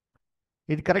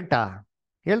 ಇದು ಕರೆಕ್ಟಾ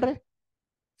ಹೇಳ್ರಿ?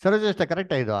 ಸರೋಜ ಅಷ್ಟ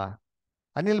ಕರೆಕ್ಟಾ ಇದು?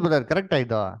 ಅನಿಲ್ ಬದರ್ ಕರೆಕ್ಟಾ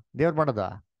ಇದು ದೇವ್ರು ಮಾಡೋದು?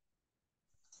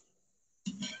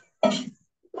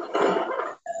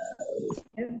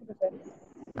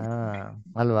 ಹಾ,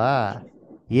 ಅಲ್ವಾ?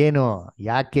 ಏನು,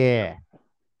 ಯಾಕೆ?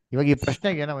 ಇವಾಗ ಈ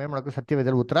ಪ್ರಶ್ನೆಗೆ ನಾವು ಏನ್ ಮಾಡ್ಬೇಕು?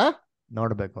 ಸತ್ಯವೇದಲ್ಲಿ ಉತ್ತರ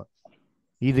ನೋಡ್ಬೇಕು.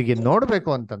 ಇದಕ್ಕೆ ನೋಡ್ಬೇಕು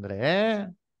ಅಂತಂದ್ರೆ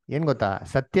ಏನ್ ಗೊತ್ತಾ,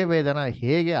 ಸತ್ಯವೇದನ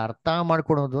ಹೇಗೆ ಅರ್ಥ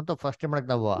ಮಾಡ್ಕೊಳೋದು ಅಂತ ಫಸ್ಟ್ ಏನ್ ಮಾಡಕ್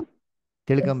ನಾವು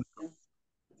ತಿಳ್ಕೊಂಬೇಕು.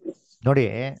 ನೋಡಿ,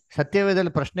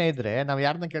 ಸತ್ಯವೇದಲ್ಲಿ ಪ್ರಶ್ನೆ ಇದ್ರೆ ನಾವ್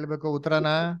ಯಾರನ್ನ ಕೇಳ್ಬೇಕು ಉತ್ತರನ?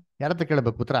 ಯಾರತ್ರ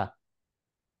ಕೇಳ್ಬೇಕು ಉತ್ತರ?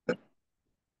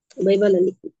 ಬೈಬಲ್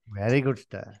ಅಲ್ಲಿ ವೆರಿ ಗುಡ್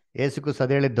ಸ್ಟಾರ್. ಏಸುಕು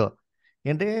ಸದ ಹೇಳಿದ್ದು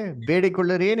ಏನ್ರಿ?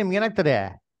 ಬೇಡಿಕೊಳ್ಳ್ರಿ ನಿಮ್ಗೆ ಏನಾಗ್ತದೆ?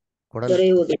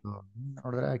 ದೊರೆಯುವುದು.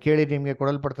 ನೋಡಿದ್ರ, ಕೇಳಿ ನಿಮ್ಗೆ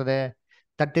ಕೊಡಲ್ಪಡ್ತದೆ,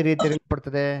 ತಟ್ಟಿರಿ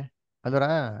ತೆರಲ್ಪಡ್ತದೆ, ಅದರ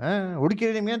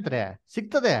ಹುಡುಕಿರಿ ನಿಮ್ಗೆ ಅಂತಾರೆ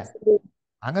ಸಿಗ್ತದೆ.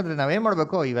 ಹಾಗಾದ್ರೆ ನಾವೇನ್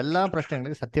ಮಾಡ್ಬೇಕು? ಇವೆಲ್ಲಾ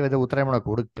ಪ್ರಶ್ನೆಗಳಿಗೆ ಸತ್ಯವೇದ ಉತ್ತರ ಮಾಡಬೇಕು,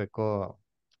 ಹುಡುಕ್ಬೇಕು.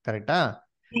 ಕರೆಕ್ಟಾ?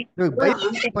 ಇವಾಗ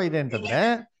ಬೈಬಲ್ ಇದೆ ಅಂತಂದ್ರೆ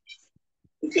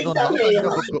ಅದೊಂದು ಲಾಕ್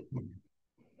ಆಗಿರೋ ಬುಕ್.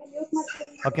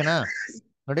 ಓಕೆನಾ?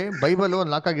 ನೋಡಿ, ಬೈಬಲ್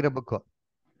ಒಂದು ಲಾಕ್ ಆಗಿರೋ ಬುಕ್.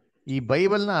 ಈ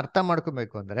ಬೈಬಲ್ನ ಅರ್ಥ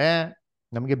ಮಾಡ್ಕೋಬೇಕು ಅಂದ್ರೆ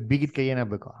ನಮ್ಗೆ ಬೀಗಿದ ಕೈ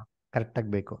ಏನಾಗಬೇಕು? ಕರೆಕ್ಟ್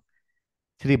ಆಗಿ ಬೇಕು.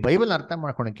 ಸರಿ, ಬೈಬಲ್ ಅರ್ಥ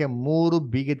ಮಾಡ್ಕೊಳಕ್ಕೆ 3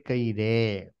 ಬೀಗಿದ ಕೈ ಇದೆ.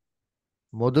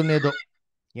 ಮೊದಲನೇದು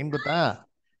ಏನ್ ಗೊತ್ತಾ?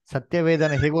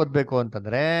 ಸತ್ಯವೇದನ ಹೇಗೆ ಓದ್ಬೇಕು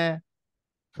ಅಂತಂದ್ರೆ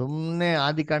ಸುಮ್ಮನೆ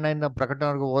ಆದಿಕಾಂಡದಿಂದ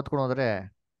ಪ್ರಕಟಣವರೆಗೂ ಓದ್ಕೊಂಡು ಹೋದ್ರೆ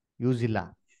ಯೂಸ್ ಇಲ್ಲ.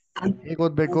 ಹೇಗೆ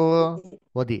ಓದ್ಬೇಕು?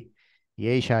 ಓದಿ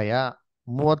ಏಷಾಯ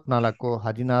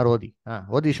 34:16 ಓದಿ.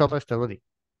 ಓದಿ ಶೋಭಾಷ್ಟ ಓದಿ.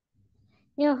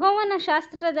 ಯೆಹೋವನ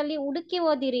ಶಾಸ್ತ್ರದಲ್ಲಿ ಹುಡುಕಿ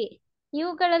ಓದಿರಿ,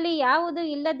 ಇವುಗಳಲ್ಲಿ ಯಾವುದು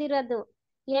ಇಲ್ಲದಿರದು,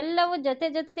 ಎಲ್ಲವೂ ಜೊತೆ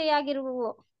ಜೊತೆಯಾಗಿರುವು.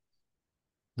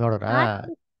 ನೋಡ್ರ,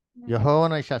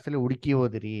 ಯೆಹೋವನ ಶಾಸ್ತ್ರದಲ್ಲಿ ಹುಡುಕಿ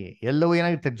ಓದಿರಿ, ಎಲ್ಲವೂ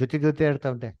ಏನಾಗಿರ್ತದೆ? ಜೊತೆ ಜೊತೆ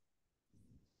ಇರ್ತಾವಂತೆ.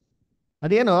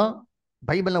 ಅದೇನು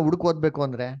ಬೈಬಲ್ನ ಹುಡುಕ್ ಓದ್ಬೇಕು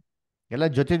ಅಂದ್ರೆ? ಎಲ್ಲ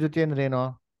ಜೊತೆ ಜೊತೆ ಅಂದ್ರೆ ಏನು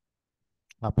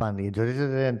ಅಪ್ಪ? ಅಂದ್ರೆ ಜೊತೆ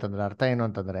ಜೊತೆ ಅಂತಂದ್ರೆ ಅರ್ಥ ಏನು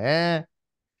ಅಂತಂದ್ರೆ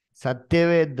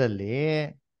ಸತ್ಯವೇದದಲ್ಲಿ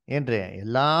ಏನ್ರಿ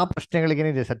ಎಲ್ಲಾ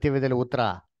ಪ್ರಶ್ನೆಗಳಿಗೇನಿದೆ ಸತ್ಯವೇದದಲ್ಲಿ ಉತ್ತರ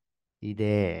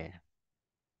ಇದೆ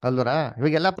ಅಲ್ವರ?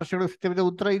 ಇವಾಗ ಎಲ್ಲಾ ಪ್ರಶ್ನೆಗಳು ಸತ್ಯವೇದ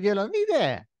ಉತ್ತರ ಇದೆಯಲ್ಲ ಅಂದ್ರೆ ಇದೆ.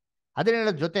 ಅದೇನು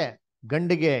ಹೇಳೋದ್ ಜೊತೆ?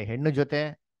 ಗಂಡಿಗೆ ಹೆಣ್ಣು ಜೊತೆ,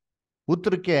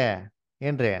 ಉತ್ತರಕ್ಕೆ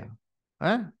ಏನ್ರಿ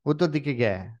ಉತ್ತರ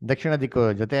ದಿಕ್ಕಿಗೆ ದಕ್ಷಿಣ ದಿಕ್ಕು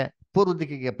ಜೊತೆ, ಪೂರ್ವ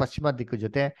ದಿಕ್ಕಿಗೆ ಪಶ್ಚಿಮ ದಿಕ್ಕು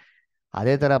ಜೊತೆ.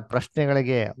 ಅದೇ ತರ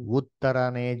ಪ್ರಶ್ನೆಗಳಿಗೆ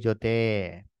ಉತ್ತರನೇ ಜೊತೆ.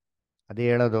 ಅದೇ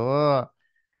ಹೇಳೋದು.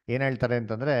 ಏನ್ ಹೇಳ್ತಾರೆ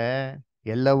ಅಂತಂದ್ರೆ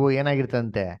ಎಲ್ಲವೂ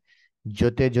ಏನಾಗಿರ್ತದಂತೆ?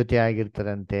 ಜೊತೆ ಜೊತೆ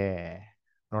ಆಗಿರ್ತದಂತೆ.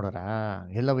 ನೋಡೋಣ,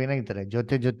 ಎಲ್ಲವೂ ಏನಾಗಿರ್ತಾರೆ?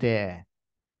 ಜೊತೆ ಜೊತೆ.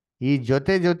 ಈ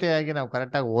ಜೊತೆ ಜೊತೆಯಾಗಿ ನಾವು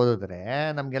ಕರೆಕ್ಟಾಗಿ ಓದಿದ್ರೆ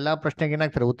ನಮ್ಗೆಲ್ಲಾ ಪ್ರಶ್ನೆಗೆ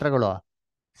ಏನಾಗ್ತಾರೆ? ಉತ್ತರಗಳು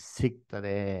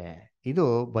ಸಿಗ್ತದೆ. ಇದು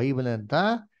ಬೈಬಲ್ ಅಂತ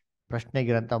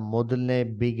ಪ್ರಶ್ನೆಗಿರಂತ ಮೊದಲನೇ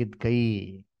ಬೀಗಿದ ಕೈ.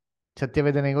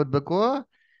 ಸತ್ಯವೇದನೆ ಹೇಗೆ ಓದ್ಬೇಕು?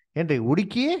 ಏನ್ರಿ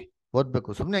ಹುಡುಕಿ ಓದ್ಬೇಕು,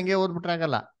 ಸುಮ್ಮನೆ ಹಂಗೆ ಓದ್ಬಿಟ್ರೆ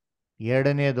ಆಗಲ್ಲ.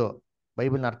 ಎರಡನೇದು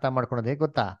ಬೈಬಲ್ನ ಅರ್ಥ ಮಾಡ್ಕೊಳೋದು ಹೇಗೆ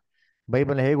ಗೊತ್ತಾ?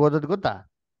 ಬೈಬಲ್ ಹೇಗೆ ಓದೋದು ಗೊತ್ತಾ?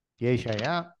 ಏಷಾಯ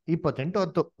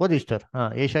 28:10 ಓದಿ ಸ್ಟರ್.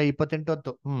 ಏಷಾಯ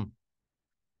 28:10.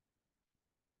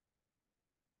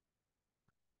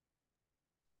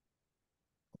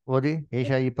 ಓದಿ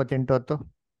ಏಷಾಯ 28:10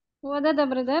 ಓದದ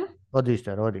ಬ್ರದರ್? ಓದಿ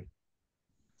ಸ್ಟರ್ ಓದಿ.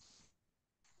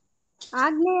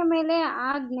 ಆಜ್ಞೆಯ ಮೇಲೆ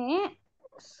ಆಜ್ಞೆ,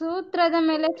 ಸೂತ್ರದ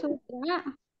ಮೇಲೆ ಸೂತ್ರ,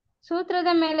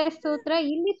 ಸೂತ್ರದ ಮೇಲೆ ಸೂತ್ರ,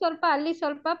 ಇಲ್ಲಿ ಸ್ವಲ್ಪ ಅಲ್ಲಿ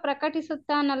ಸ್ವಲ್ಪ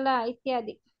ಪ್ರಕಟಿಸುತ್ತಾನಲ್ಲ,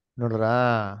 ಇತ್ಯಾದಿ. ನೋಡ್ರ,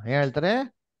 ಏನ್ ಹೇಳ್ತಾರೆ?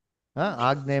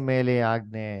 ಆಜ್ಞೆ ಮೇಲೆ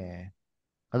ಆಜ್ಞೆ,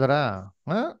 ಅದರ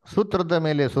ಸೂತ್ರದ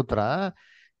ಮೇಲೆ ಸೂತ್ರ,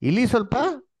 ಇಲ್ಲಿ ಸ್ವಲ್ಪ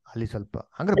ಅಲ್ಲಿ ಸ್ವಲ್ಪ.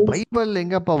 ಹಂಗಾರೆ ಬೈಬಲ್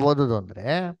ಹೆಂಗಪ್ಪ ಓದೋದು ಅಂದ್ರೆ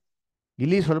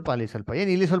ಇಲ್ಲಿ ಸ್ವಲ್ಪ ಅಲ್ಲಿ ಸ್ವಲ್ಪ. ಏನ್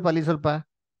ಇಲ್ಲಿ ಸ್ವಲ್ಪ ಅಲ್ಲಿ ಸ್ವಲ್ಪ?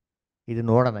 ಇದು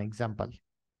ನೋಡೋಣ ಎಕ್ಸಾಂಪಲ್.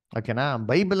 ಓಕೆನಾ?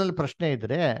 ಬೈಬಲ್ ಅಲ್ಲಿ ಪ್ರಶ್ನೆ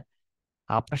ಇದ್ರೆ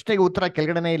ಆ ಪ್ರಶ್ನೆಗೆ ಉತ್ತರ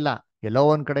ಕೆಳಗಡೆನೆ ಇಲ್ಲ, ಎಲ್ಲೋ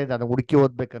ಒಂದ್ ಕಡೆ ಇದೆ, ಅದನ್ನ ಹುಡುಕಿ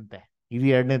ಓದ್ಬೇಕಂತೆ. ಇದು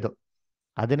ಎರಡನೇದು.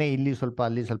 ಅದನ್ನೇ ಇಲ್ಲಿ ಸ್ವಲ್ಪ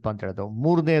ಅಲ್ಲಿ ಸ್ವಲ್ಪ ಅಂತ ಹೇಳೋದು.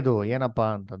 ಮೂರನೇದು ಏನಪ್ಪಾ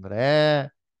ಅಂತಂದ್ರೆ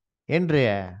ಏನ್ರಿ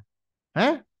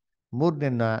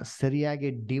ಮೂರನೇನ ಸರಿಯಾಗಿ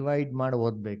ಡಿವೈಡ್ ಮಾಡಿ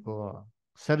ಓದ್ಬೇಕು.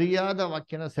 ಸರಿಯಾದ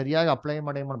ವಾಕ್ಯನ ಸರಿಯಾಗಿ ಅಪ್ಲೈ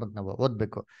ಮಾಡಿ ಏನ್ ಮಾಡ್ಬೇಕು? ನಾವು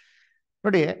ಓದ್ಬೇಕು.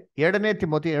 ನೋಡಿ, 2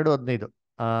 ತಿಮೋತಿ 2:15.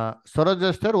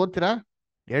 ಸರೋಜಸ್ಟರ್ ಓದ್ತೀರಾ?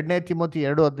 2 ತಿಮೋತಿ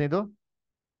 2:15.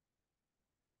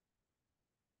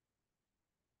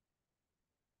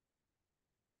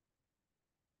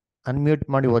 ಅನ್ಮ್ಯೂಟ್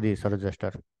ಮಾಡಿ ಓದಿ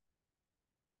ಸರೋಜಸ್ಟರ್.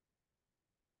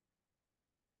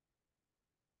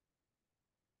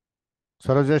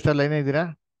 ಸರೋಜಸ್ಟರ್ ಲೈನ್ ಇದ್ದೀರಾ?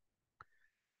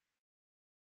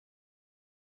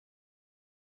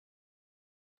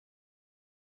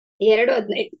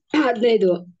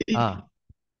 2:15. ಹಾ,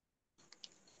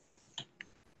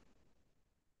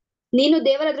 ನೀನು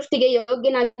ದೇವರ ದೃಷ್ಟಿಗೆ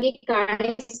ಯೋಗ್ಯನಾಗಿ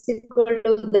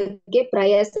ಕಾಣಿಸಿಕೊಳ್ಳುವುದಕ್ಕೆ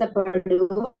ಪ್ರಯಾಸ ಪಡು,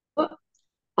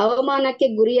 ಅವಮಾನಕ್ಕೆ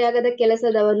ಗುರಿಯಾಗದ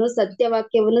ಕೆಲಸದವನು,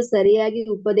 ಸತ್ಯವಾಕ್ಯವನ್ನು ಸರಿಯಾಗಿ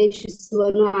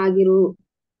ಉಪದೇಶಿಸುವನು ಆಗಿರು.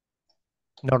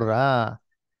 ನೋಡ್ರ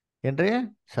ಏನ್ರಿ?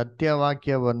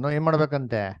 ಸತ್ಯವಾಕ್ಯವನ್ನು ಏನ್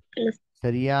ಮಾಡ್ಬೇಕಂತೆ?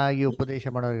 ಸರಿಯಾಗಿ ಉಪದೇಶ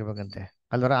ಮಾಡೋರ್ಬೇಕಂತೆ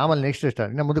ಅಲ್ವರ? ಆಮೇಲೆ ನೆಕ್ಸ್ಟ್ ಇಷ್ಟ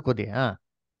ಇನ್ನ ಮುಂದಕ್ಕೆ ಓದಿ.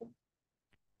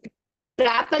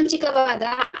 ಪ್ರಾಪಂಚಿಕವಾದ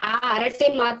ಆ ಹರಟೆ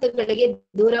ಮಾತುಗಳಿಗೆ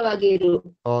ದೂರವಾಗಿರು.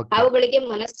 ಓಕೆ, ಅವುಗಳಿಗೆ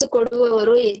ಮನಸ್ಸು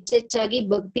ಕೊಡುವವರು ಹೆಚ್ಚೆಚ್ಚಾಗಿ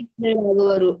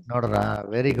ಭಕ್ತಿಹೀನರಾಗುವರು. ನೋಡ್ರ,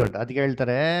 ವೆರಿ ಗುಡ್. ಅದಕ್ಕೆ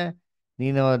ಹೇಳ್ತಾರೆ,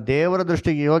 ನೀನು ದೇವರ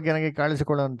ದೃಷ್ಟಿಗೆ ಯೋಗ್ಯನಾಗಿ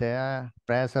ಕಾಣಿಸಿಕೊಳ್ಳುವಂತೆ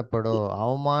ಪ್ರಯಾಸ ಪಡು,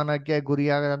 ಅವಮಾನಕ್ಕೆ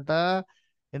ಗುರಿಯಾಗದಂತ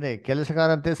ಏನೇ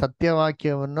ಕೆಲಸಗಾರಂತೆ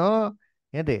ಸತ್ಯವಾಕ್ಯವನ್ನು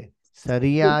ಏನೇ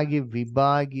ಸರಿಯಾಗಿ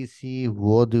ವಿಭಾಗಿಸಿ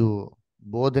ಓದು,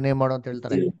 ಬೋಧನೆ ಮಾಡು ಅಂತ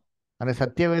ಹೇಳ್ತಾರೆ. ಅಂದ್ರೆ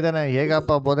ಸತ್ಯವೇದನ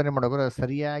ಹೇಗಪ್ಪ ಬೋಧನೆ ಮಾಡೋರು,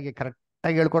 ಸರಿಯಾಗಿ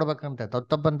ಕರೆಕ್ಟಾಗಿ ಹೇಳ್ಕೊಡ್ಬೇಕಂತೆ,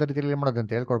 ತಪ್ಪಂತ ರೀತಿಯಲ್ಲಿ ಏನ್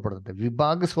ಮಾಡೋದಂತೆ ಹೇಳ್ಕೊಡ್ಬಾರ್ದಂತೆ,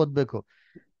 ವಿಭಾಗಿಸಿ ಓದ್ಬೇಕು,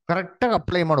 ಕರೆಕ್ಟಾಗಿ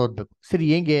ಅಪ್ಲೈ ಮಾಡಿ ಓದ್ಬೇಕು. ಸರಿ,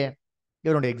 ಹೆಂಗೆ?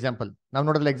 ಇವ್ ನೋಡಿ ಎಕ್ಸಾಂಪಲ್, ನಾವು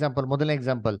ನೋಡೋದಿಲ್ಲ ಎಕ್ಸಾಂಪಲ್. ಮೊದಲನೇ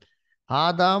ಎಕ್ಸಾಂಪಲ್,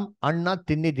 ಆದಾಮ್ ಅಣ್ಣ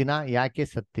ತಿನ್ನಿ ದಿನ ಯಾಕೆ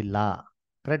ಸತ್ತಿಲ್ಲ?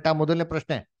 ಕರೆಕ್ಟಾ? ಮೊದಲನೇ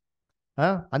ಪ್ರಶ್ನೆ.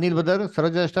 ಅನಿಲ್ ಬದರ್,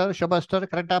 ಸರೋಜಾ ಸ್ಟಾರ್, ಶೋಭಾ ಸ್ಟಾರ್,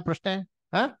 ಕರೆಕ್ಟಾ ಪ್ರಶ್ನೆ?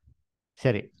 ಹಾ,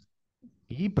 ಸರಿ.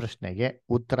 ಈ ಪ್ರಶ್ನೆಗೆ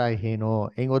ಉತ್ತರ ಏನು?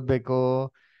 ಹೆಂಗ್ ಓದ್ಬೇಕು?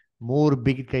 3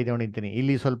 ಬಿಗಿ ಕೈ ತಗೊಂಡಿದ್ದೀನಿ,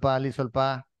 ಇಲ್ಲಿ ಸ್ವಲ್ಪ ಅಲ್ಲಿ ಸ್ವಲ್ಪ,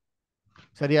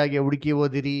 ಸರಿಯಾಗಿ ಹುಡುಕಿ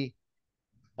ಓದಿರಿ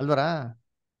ಅಲ್ವರ.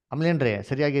 ಆಮೇಲೇನ್ರಿ,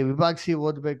 ಸರಿಯಾಗಿ ವಿಭಾಗಿಸಿ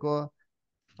ಓದ್ಬೇಕು.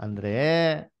 ಅಂದ್ರೆ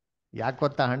ಯಾಕೆ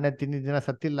ಗೊತ್ತಾ ಹಣ್ಣ ತಿಂದಿದ್ದ ದಿನ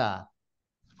ಸತ್ತಿಲ್ಲ?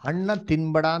 ಹಣ್ಣ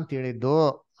ತಿನ್ಬೇಡ ಅಂತ ಹೇಳಿದ್ದು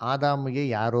ಆದಾಮಿಗೆ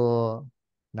ಯಾರು?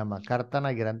 ನಮ್ಮ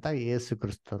ಕರ್ತನಾಗಿರಂತ ಯೇಸು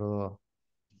ಕ್ರಿಸ್ತರು.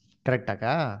 ಕರೆಕ್ಟಾಕ?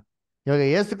 ಇವಾಗ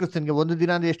ಯೇಸು ಕ್ರಿಸ್ತನ್ಗೆ ಒಂದು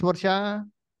ದಿನ ಅಂದ್ರೆ ಎಷ್ಟು ವರ್ಷ?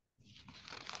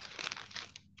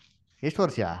 ಎಷ್ಟು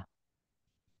ವರ್ಷ?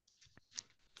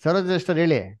 ಸರೋಜೇಶ್ವರ್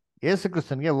ಹೇಳಿ, ಯೇಸು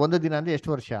ಕ್ರಿಸ್ತನ್ಗೆ ಒಂದು ದಿನ ಅಂದ್ರೆ ಎಷ್ಟು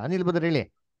ವರ್ಷ? ಅನಿಲ್ ಬದರ್ ಹೇಳಿ.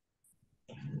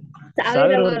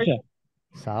 1000 ವರ್ಷ.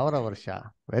 1000 ವರ್ಷ.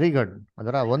 Very good.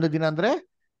 ಅದರ ಒಂದು ದಿನ ಅಂದ್ರೆ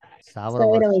 1000 1000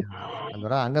 ವರ್ಷ ವರ್ಷ.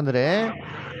 ಅಲ್ವರ. ಹಂಗಂದ್ರೆ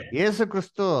ಯೇಸು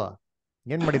ಕ್ರಿಸ್ತು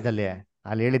ಏನ್ ಮಾಡಿದ್ದಲ್ಲಿ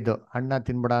ಅಲ್ಲಿ ಹೇಳಿದ್ದು ಹಣ್ಣ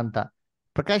ತಿನ್ಬೇಡ ಅಂತ?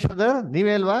 ಪ್ರಕಾಶ್ ಬದರ್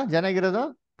ನೀವೇ ಅಲ್ವಾ ಚೆನ್ನಾಗಿರೋದು?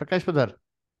 ಪ್ರಕಾಶ್ ಬದರ್,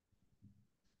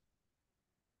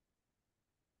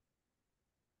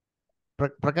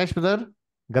 ಪ್ರಕಾಶ್ ಬದರ್,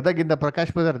 ಗದಗಿಂದ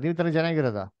ಪ್ರಕಾಶ್ ಬದರ್, ನೀವು ತಾನೇ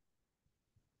ಚೆನ್ನಾಗಿರೋದು?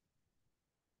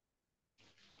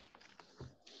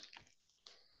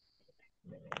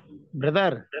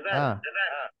 ಬ್ರದರ್,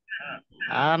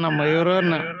 ಹಾ, ನಮ್ಮ ಇವರು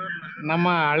ನಮ್ಮ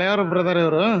ಹಳೆಯವರು ಬ್ರದರ್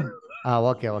ಇವರು.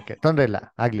 ಓಕೆ ಓಕೆ, ತೊಂದ್ರೆ ಇಲ್ಲ,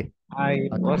 ಆಗ್ಲಿ.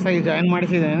 ಹೊಸದಾಗಿ ಜಾಯಿನ್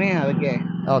ಮಾಡಿಸಿದ್ದೇನೆ ಅದಕ್ಕೆ.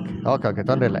 ಓಕೆ ಓಕೆ ಓಕೆ,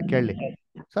 ತೊಂದ್ರೆ ಇಲ್ಲ, ಕೇಳಲಿ.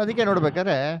 ಸೊ ಅದಕ್ಕೆ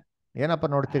ನೋಡ್ಬೇಕಾದ್ರೆ ಏನಪ್ಪ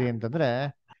ನೋಡ್ತೀರಿ ಅಂತಂದ್ರೆ,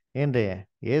 ಏನ್ರಿ,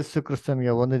 ಯೇಸು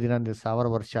ಕ್ರಿಸ್ತನ್ಗೆ ಒಂದು ದಿನ ಅಂದ್ರೆ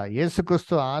 1000 ವರ್ಷ. ಯೇಸು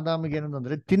ಕ್ರಿಸ್ತು ಆದಾಮಿಗೆ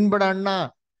ಏನಂದ್ರೆ ತಿನ್ಬೇಡ ಅಣ್ಣ,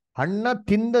 ಹಣ್ಣ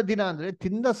ತಿಂದ ದಿನ ಅಂದ್ರೆ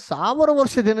ತಿಂದ 1000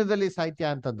 ವರ್ಷ ದಿನದಲ್ಲಿ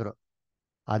ಸಾಹಿತ್ಯ ಅಂತಂದ್ರು.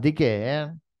 ಅದಕ್ಕೆ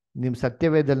ನಿಮ್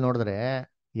ಸತ್ಯವೇದಲ್ಲಿ ನೋಡಿದ್ರೆ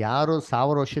ಯಾರು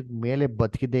 1000 ವರ್ಷದ ಮೇಲೆ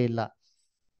ಬದುಕಿದ್ದೇ ಇಲ್ಲ.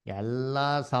 ಎಲ್ಲಾ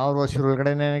 1000 ವರ್ಷದ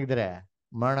ಒಳಗಡೆನೆ ಏನಾಗಿದ್ದಾರೆ,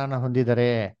 ಮರಣನ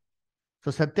ಹೊಂದಿದ್ದಾರೆ. ಸೊ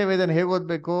ಸತ್ಯವೇದನ ಹೇಗೆ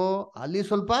ಓದ್ಬೇಕು? ಅಲ್ಲಿ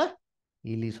ಸ್ವಲ್ಪ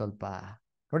ಇಲ್ಲಿ ಸ್ವಲ್ಪ.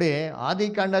 ನೋಡಿ,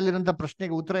 ಆದಿಕಾಂಡಲ್ಲಿರೋಂಥ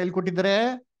ಪ್ರಶ್ನೆಗೆ ಉತ್ತರ ಎಲ್ಲಿ ಕೊಟ್ಟಿದ್ದಾರೆ?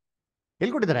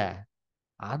 ಎಲ್ಲಿ ಕೊಟ್ಟಿದ್ದಾರೆ?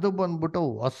 ಅದು ಬಂದ್ಬಿಟ್ಟು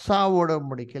ಹೊಸ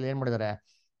ಒಡಂಬಡಿಕೆಯಲ್ಲಿ ಏನ್ ಮಾಡಿದ್ದಾರೆ,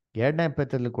 2ನೇ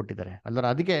ಪೇತ್ರದಲ್ಲಿ ಕೊಟ್ಟಿದ್ದಾರೆ ಅಲ್ವರ.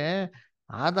 ಅದಕ್ಕೆ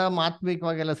ಆದಾಮ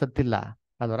ಆತ್ಮಿಕವಾಗೆಲ್ಲ ಸತ್ತಿಲ್ಲ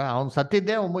ಅಲ್ವರ, ಅವ್ನು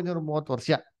ಸತ್ತಿದ್ದೆ 930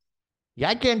 ವರ್ಷ.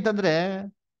 ಯಾಕೆ ಅಂತಂದ್ರೆ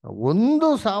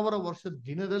 1000 ವರ್ಷದ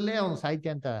ದಿನದಲ್ಲೇ ಅವನು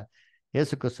ಸಾಹಿತ್ಯ ಅಂತ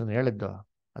ಯೇಸು ಕ್ರಿಸ್ತನು ಹೇಳಿದ್ದು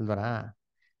ಅಲ್ವರ.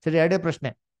 ಸರಿ, 2ನೇ ಪ್ರಶ್ನೆ,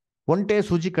 ಒಂಟೆ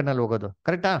ಸೂಜಿ ಕಣ್ಣಲ್ಲಿ ಹೋಗೋದು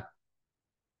ಕರೆಕ್ಟಾ?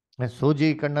 ಸೂಜಿ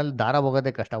ಕಣ್ಣಲ್ಲಿ ದಾರ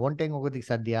ಹೋಗೋದೇ ಕಷ್ಟ, ಒಂಟೆ ಹೆಂಗ್ ಹೋಗೋದಿಕ್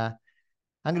ಸಾಧ್ಯ?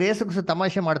 ಹಂಗ್ರೆ ಯೇಸು ಕ್ರಿಸ್ತ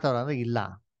ತಮಾಷೆ ಮಾಡ್ತಾವ್ರ ಅಂದ್ರೆ ಇಲ್ಲ,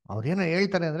 ಅವ್ರೇನೋ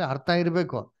ಹೇಳ್ತಾರೆ ಅಂದ್ರೆ ಅರ್ಥ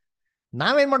ಇರಬೇಕು.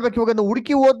 ನಾವೇನ್ ಮಾಡ್ಬೇಕು? ಇವಾಗ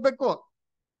ಹುಡುಕಿ ಓದ್ಬೇಕು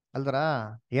ಅಲ್ದರ.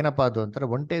 ಏನಪ್ಪಾ ಅದು ಅಂತಾರೆ,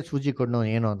 ಒಂಟೆ ಸೂಜಿ ಕಣ್ಣು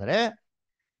ಏನು ಅಂದ್ರೆ,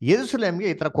 ಯೆರೂಸಲೇಮ್ಗೆ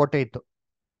ಈ ತರ ಕೋಟೆ ಇತ್ತು.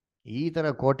 ಈ ತರ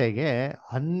ಕೋಟೆಗೆ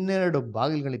 12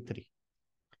 ಬಾಗಿಲುಗಳಿತ್ತು ರೀ.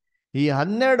 ಈ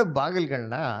 12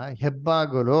 ಬಾಗಿಲುಗಳನ್ನ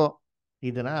ಹೆಬ್ಬಾಗಲು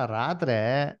ಇದನ್ನ ರಾತ್ರಿ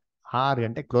 6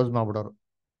 ಗಂಟೆ ಕ್ಲೋಸ್ ಮಾಡ್ಬಿಡೋರು.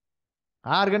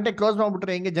 6 ಗಂಟೆ ಕ್ಲೋಸ್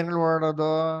ಮಾಡ್ಬಿಟ್ರೆ ಹೆಂಗೆ ಜನಗಳು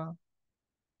ಓಡಾಡೋದು?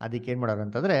 ಅದಕ್ಕೆ ಏನ್ ಮಾಡೋರು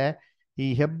ಅಂತಂದ್ರೆ, ಈ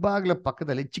ಹೆಬ್ಬಾಗ್ಲ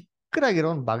ಪಕ್ಕದಲ್ಲಿ ಚಿಕ್ಕದಾಗಿರೋ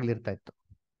ಒಂದು ಬಾಗಿಲು ಇರ್ತಾ ಇತ್ತು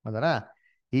ಅದರ.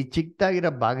 ಈ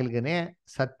ಚಿಕ್ಕದಾಗಿರೋ ಬಾಗಿಲ್ಗೆನೆ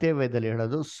ಸತ್ಯವೇದದಲ್ಲಿ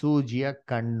ಹೇಳೋದು ಸೂಜಿಯ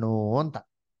ಕಣ್ಣು ಅಂತ.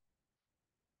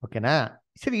 ಓಕೆನಾ?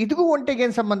 ಸರಿ, ಇದಕ್ಕೂ ಒಂಟೆಗೆ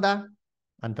ಏನ್ ಸಂಬಂಧ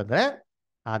ಅಂತಂದ್ರೆ,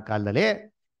 ಆ ಕಾಲದಲ್ಲಿ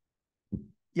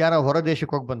ಯಾರ ಹೊರ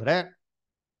ದೇಶಕ್ಕೆ ಹೋಗಿ ಬಂದ್ರೆ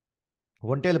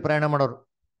ಒಂಟೆಯಲ್ಲಿ ಪ್ರಯಾಣ ಮಾಡೋರು.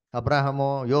 ಅಬ್ರಾಹಮು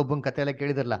ಯೋಬನ್ ಕತೆ ಎಲ್ಲ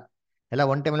ಕೇಳಿದ್ರಲ್ಲ, ಎಲ್ಲ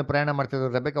ಒಂಟೆ ಮೇಲೆ ಪ್ರಯಾಣ ಮಾಡ್ತಿದ್ರು.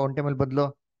 ರೆಬೆಕ್ಕ ಒಂಟೆ ಮೇಲೆ ಬದ್ಲು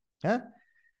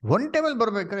ಒಂಟೆ ಮೇಲೆ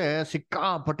ಬರ್ಬೇಕಾದ್ರೆ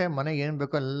ಸಿಕ್ಕಾಪಟ್ಟೆ ಮನೆಗೆ ಏನ್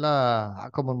ಬೇಕೋ ಎಲ್ಲ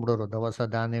ಹಾಕೊಂಡ್ಬಂದ್ಬಿಡೋರು, ದವಸ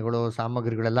ಧಾನ್ಯಗಳು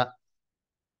ಸಾಮಗ್ರಿಗಳೆಲ್ಲ.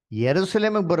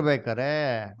 ಯೆರೂಸಲೇಮಿಗೆ ಬರ್ಬೇಕಾರೆ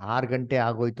 6 ಗಂಟೆ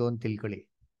ಆಗೋಯ್ತು ಅಂತ ತಿಳ್ಕೊಳ್ಳಿ,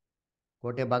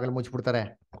 ಕೋಟೆ ಬಾಗಿಲು ಮುಚ್ಚಿಬಿಡ್ತಾರೆ.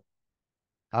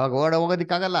 ಅವಾಗ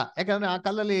ಹೋಗೋದಿಕ್ಕಾಗಲ್ಲ, ಯಾಕಂದ್ರೆ ಆ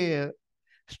ಕಾಲದಲ್ಲಿ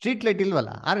ಸ್ಟ್ರೀಟ್ ಲೈಟ್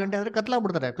ಇಲ್ವಲ್ಲ. 6 ಗಂಟೆ ಅಂದ್ರೆ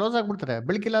ಕತ್ಲಾಗ್ಬಿಡ್ತಾರೆ, ಕ್ಲೋಸ್ ಆಗ್ಬಿಡ್ತಾರೆ,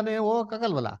 ಬೆಳಕಿಲ್ಲ ಅಂದ್ರೆ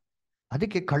ಹೋಗಕ್ಕಾಗಲ್ವಲ್ಲ.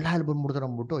 ಅದಕ್ಕೆ ಕಳ್ಳ ಅಲ್ಲಿ ಬಂದ್ಬಿಡ್ತಾರೆ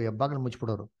ಅಂದ್ಬಿಟ್ಟು ಹೆಬ್ಬಾಗಿಲು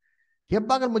ಮುಚ್ಚಿಬಿಡೋರು.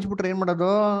 ಹೆಬ್ಬಾಗಿಲು ಮುಚ್ಚಿಬಿಟ್ರೆ ಏನ್ ಮಾಡೋದು?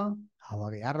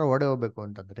 ಅವಾಗ ಯಾರು ಓಡೆ ಹೋಗ್ಬೇಕು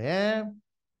ಅಂತಂದ್ರೆ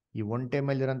ಈ ಒಂಟೆ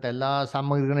ಮೇಲಿರೋಂಥ ಎಲ್ಲಾ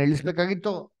ಸಾಮಗ್ರಿಗಳನ್ನ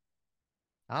ಇಳಿಸ್ಬೇಕಾಗಿತ್ತು.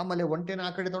 ಆಮೇಲೆ ಒಂಟೆನ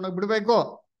ಆ ಕಡೆ ತಗೊಂಡೋಗಿ ಬಿಡ್ಬೇಕು,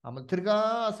 ಆಮೇಲೆ ತಿರ್ಗಾ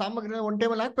ಸಾಮಗ್ರಿನ ಒಂಟೆ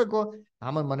ಮೇಲೆ ಹಾಕ್ಬೇಕು,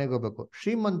 ಆಮೇಲೆ ಮನೆಗೆ ಹೋಗ್ಬೇಕು.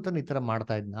 ಶ್ರೀಮಂತನ್ ಈ ತರ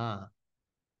ಮಾಡ್ತಾ ಇದ್ನಾ?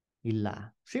 ಇಲ್ಲ.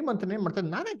 ಶ್ರೀಮಂತನ ಏನ್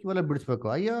ಮಾಡ್ತಾನೆ, ನಾನೇ ಇವೆಲ್ಲ ಬಿಡಿಸ್ಬೇಕು,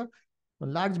 ಅಯ್ಯೋ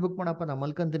ಒಂದು ಲಾಡ್ಜ್ ಬುಕ್ ಮಾಡಪ್ಪ, ನಾ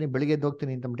ಮಲ್ಕೊಂತೀನಿ, ಬೆಳಿಗ್ಗೆ ಎದ್ದು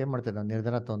ಹೋಗ್ತೀನಿ ಅಂತ ಏನ್ ಮಾಡ್ತಾರೆ, ನಾನು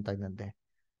ನಿರ್ಧಾರ ತಗೊಂತಾ ಇದ್ದಂತೆ.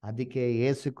 ಅದಕ್ಕೆ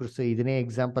ಯೇಸು ಕ್ರಿಸ್ತು ಇದನ್ನೇ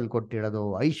ಎಕ್ಸಾಂಪಲ್ ಕೊಟ್ಟಿರೋದು.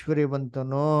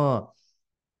 ಐಶ್ವರ್ಯವಂತನು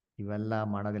ಇವೆಲ್ಲ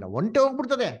ಮಾಡೋದಿಲ್ಲ. ಒಂಟೆ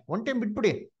ಹೋಗ್ಬಿಡ್ತದೆ, ಒಂಟೆ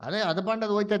ಬಿಟ್ಬಿಡಿ, ಅದೇ ಅದು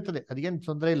ಹೋಯ್ತಾ ಇರ್ತದೆ, ಅದೇನ್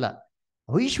ತೊಂದರೆ ಇಲ್ಲ.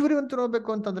 ಐಶ್ವರ್ಯವಂತರು ಹೋಗ್ಬೇಕು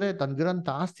ಅಂತಂದ್ರೆ, ತನ್ಗಿರೋಂಥ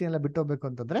ಆಸ್ತಿ ಎಲ್ಲ ಬಿಟ್ಟು ಹೋಗ್ಬೇಕು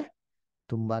ಅಂತಂದ್ರೆ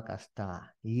ತುಂಬಾ ಕಷ್ಟ.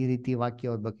 ಈ ರೀತಿ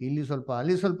ವಾಕ್ಯ ಓದ್ಬೇಕು, ಇಲ್ಲಿ ಸ್ವಲ್ಪ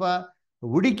ಅಲ್ಲಿ ಸ್ವಲ್ಪ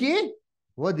ಹುಡುಕಿ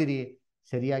ಓದಿರಿ,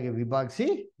 ಸರಿಯಾಗಿ ವಿಭಾಗಿಸಿ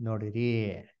ನೋಡಿರಿ.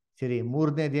 ಸರಿ,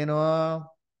 ಮೂರನೇದೇನೋ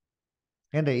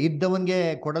ಏನ್ರಿ, ಇದ್ದವನ್ಗೆ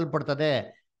ಕೊಡಲ್ಪಡ್ತದೆ,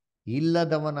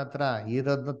 ಇಲ್ಲದವನ ಹತ್ರ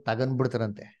ಇರೋದನ್ನ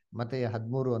ತಗೊಂಡ್ಬಿಡ್ತಾರಂತೆ. ಮತ್ತೆ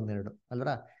 13:12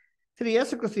 ಅಲ್ವರ. ಸರಿ,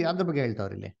 ಯೇಸು ಕ್ರಿಸ್ತು ಯಾವ್ದ್ರ ಬಗ್ಗೆ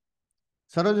ಹೇಳ್ತಾವ್ರ ಇಲ್ಲಿ?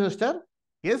 ಸರೋಜ ಸಿಸ್ಟರ್,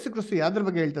 ಯೇಸು ಕ್ರಿಸ್ತು ಯಾವ್ದ್ರ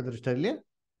ಬಗ್ಗೆ ಹೇಳ್ತಾ ಇದ್ರು ಸಿಸ್ಟರ್ ಇಲ್ಲಿ?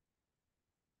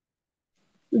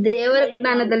 ದೇವರ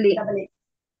ಜ್ಞಾನದಲ್ಲಿ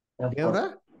ದೇವ್ರ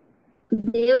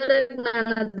ದೇವರ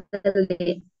ಜ್ಞಾನದಲ್ಲಿ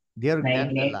ದೇವ್ರ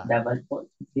ಜ್ಞಾನದಲ್ಲ.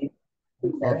 9844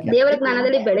 ಓಕೆ, ದೇವರ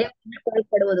ಜ್ಞಾನದಲ್ಲಿ ಬೆಳೆ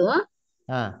ಕೊಡಲ್ಪಡುವುದು,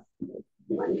 ಹಾ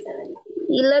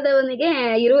ಇಲ್ಲದವನಿಗೆ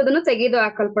ಇರುವುದನ್ನು ತೆಗೆದು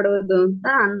ಹಾಕಲ್ಪಡುವುದು ಅಂತ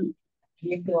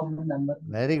number.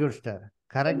 Very good star,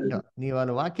 correct. ನೀವು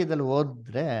ಅಲ್ಲಿ ವಾಕ್ಯದಲ್ಲಿ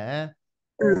ಓದಿದ್ರೆ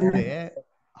ನೋಡಿ,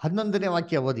 11ನೇ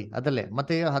ವಾಕ್ಯ ಓದಿ ಅದಲ್ಲೇ.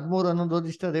 ಮತ್ತೆ 13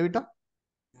 ಓದಿ ಇಷ್ಟ ದಯವಿಟ್ಟು.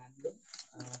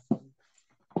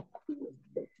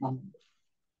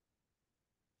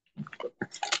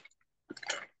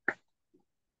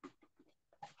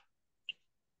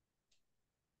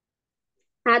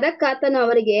 ಅದಕ್ಕಾತನು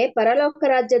ಅವರಿಗೆ, ಪರಲೋಕ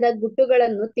ರಾಜ್ಯದ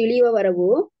ಗುಟ್ಟುಗಳನ್ನು ತಿಳಿಯುವವರೆಗೂ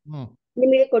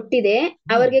ನಿಮಗೆ ಕೊಟ್ಟಿದೆ,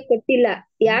 ಅವರಿಗೆ ಕೊಟ್ಟಿಲ್ಲ.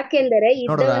 ಯಾಕೆಂದರೆ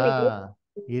ನೋಡ್ರ,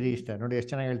 ಇದ್ದವನಿಗೆ ಇರಿ ಇಷ್ಟ ನೋಡಿ, ಎಷ್ಟು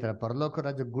ಚೆನ್ನಾಗಿ ಹೇಳ್ತಾರೆ. ಪರಲೋಕ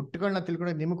ರಾಜ್ಯ ಗುಟ್ಟುಗಳನ್ನ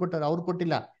ತಿಳ್ಕೊಂಡೆ ನಿಮ್ಗೆ ಕೊಟ್ಟಾರೆ, ಅವ್ರು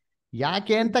ಕೊಟ್ಟಿಲ್ಲ.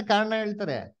 ಯಾಕೆ ಅಂತ ಕಾರಣ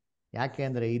ಹೇಳ್ತಾರೆ. ಯಾಕೆ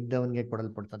ಅಂದ್ರೆ ಇದ್ದವನ್ಗೆ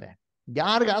ಕೊಡಲ್ಪಡ್ತದೆ.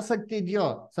 ಯಾರಿಗ ಆಸಕ್ತಿ ಇದೆಯೋ,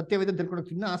 ಸತ್ಯವೇದ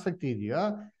ತಿಳ್ಕೊಳಕ್ ಇನ್ನೂ ಆಸಕ್ತಿ ಇದೆಯೋ,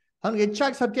 ಅವ್ನಿಗೆ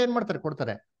ಹೆಚ್ಚಾಗಿ ಸತ್ಯ ಏನ್ ಮಾಡ್ತಾರೆ,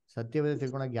 ಕೊಡ್ತಾರೆ. ಸತ್ಯವೇದ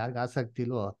ತಿಳ್ಕೊಳಕ್ ಯಾರಿಗ ಆಸಕ್ತಿ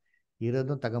ಇಲ್ವೋ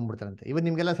ಇರೋದನ್ನ ತಗೊಂಡ್ಬಿಡ್ತಾರಂತೆ. ಇವತ್ತು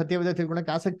ನಿಮ್ಗೆಲ್ಲ ಸತ್ಯವೇದ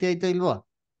ತಿಳ್ಕೊಳಕ್ ಆಸಕ್ತಿ ಐತೋ ಇಲ್ವೋ?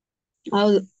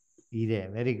 ಹೌದು ಇದೆ.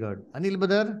 Very good. Anil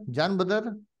Badr, John Badr,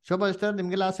 Shobha sister,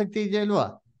 ನಿಮ್ಗೆಲ್ಲ ಆಸಕ್ತಿ ಇದೆಯಾ ಇಲ್ವಾ?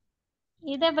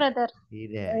 ಇದೆ ಬ್ರದರ್.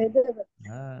 ಇದೆ.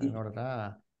 ನೋಡ್ರ,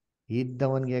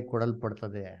 ಇದ್ದವನ್ಗೆ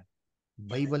ಕೊಡಲ್ಪಡ್ತದೆ.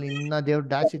 ಬೈಬಲ್ ಇನ್ನ ದೇವ್ರ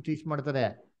ಡ್ಯಾಶ್ ಟೀಚ್ ಮಾಡ್ತಾರೆ.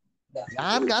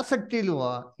 ಯಾರಿಗ ಆಸಕ್ತಿ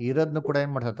ಇಲ್ವೋ ಇರೋದ್ನ ಕೂಡ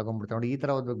ಏನ್ ಮಾಡ್ತಾರೆ, ತಗೊಂಡ್ಬಿಡ್ತಾರೆ. ನೋಡಿ, ಈ ತರ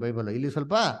ಓದ್ಬೇಕು ಬೈಬಲ್. ಇಲ್ಲಿ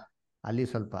ಸ್ವಲ್ಪ ಅಲ್ಲಿ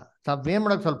ಸ್ವಲ್ಪ ಏನ್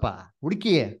ಮಾಡಕ್, ಸ್ವಲ್ಪ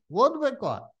ಹುಡುಕಿ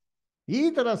ಓದ್ಬೇಕು. ಈ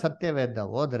ತರ ಸತ್ಯವೇದ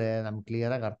ಓದ್ರೆ ನಮ್ಗೆ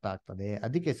ಕ್ಲಿಯರ್ ಆಗಿ ಅರ್ಥ ಆಗ್ತದೆ.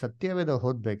 ಅದಕ್ಕೆ ಸತ್ಯವೇದ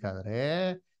ಓದ್ಬೇಕಾದ್ರೆ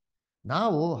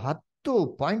ನಾವು 10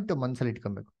 ಪಾಯಿಂಟ್ ಮನಸ್ಸಲ್ಲಿ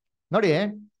ಇಟ್ಕೊಬೇಕು. ನೋಡಿ,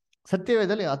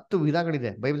 ಸತ್ಯವೇದದಲ್ಲಿ 10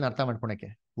 ವಿಧಗಳಿದೆ ಬೈಬಲ್ನ ಅರ್ಥ ಮಾಡ್ಕೊಳಕ್ಕೆ.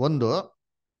 ಒಂದು,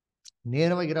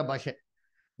 ನೇರವಾಗಿರೋ ಭಾಷೆ,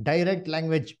 ಡೈರೆಕ್ಟ್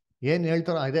ಲ್ಯಾಂಗ್ವೇಜ್, ಏನ್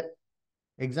ಹೇಳ್ತಾರೋ ಅದೇ.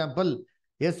 ಎಕ್ಸಾಂಪಲ್,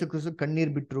 ಯೇಸು ಕ್ರಿಸ್ತು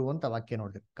ಕಣ್ಣೀರ್ ಬಿಟ್ರು ಅಂತ ವಾಕ್ಯ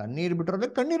ನೋಡಿದ್ರೆ, ಕಣ್ಣೀರ್ ಬಿಟ್ರು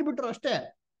ಅಂದ್ರೆ ಕಣ್ಣೀರ್ ಬಿಟ್ರು ಅಷ್ಟೇ,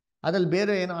 ಅದ್ರಲ್ಲಿ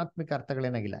ಬೇರೆ ಏನೋ ಆತ್ಮಿಕ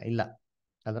ಅರ್ಥಗಳೇನಾಗಿಲ್ಲ, ಇಲ್ಲ.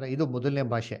 ಅದರ ಇದು ಮೊದಲನೇ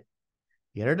ಭಾಷೆ.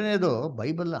 ಎರಡನೇದು,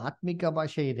 ಬೈಬಲ್ ಆತ್ಮಿಕ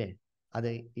ಭಾಷೆ ಇದೆ,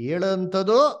 ಅದೇ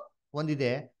ಹೇಳೋಂಥದ್ದು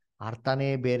ಒಂದಿದೆ, ಅರ್ಥನೇ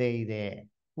ಬೇರೆ ಇದೆ.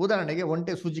 ಉದಾಹರಣೆಗೆ,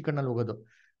 ಒಂಟೆ ಸೂಜಿ ಕಣ್ಣಲ್ಲಿ ಹೋಗೋದು.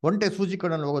 ಒಂಟೆ ಸೂಜಿ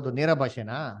ಕಣ್ಣಲ್ಲಿ ಹೋಗೋದು ನೇರ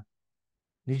ಭಾಷೆನಾ?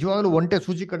 ನಿಜವಾಗ್ಲೂ ಒಂಟೆ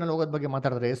ಸೂಜಿ ಕಣ್ಣಲ್ಲಿ ಹೋಗೋದ್ ಬಗ್ಗೆ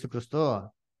ಮಾತಾಡಿದ್ರೆ ಯೇಸು ಕ್ರಿಸ್ತು?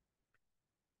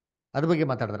 ಅದ್ರ ಬಗ್ಗೆ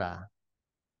ಮಾತಾಡಿದ್ರ?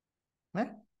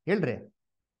 ಹೇಳ್ರಿ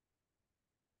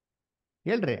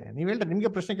ಹೇಳ್ರಿ, ನೀವ್ ಹೇಳ್ರಿ, ನಿಮ್ಗೆ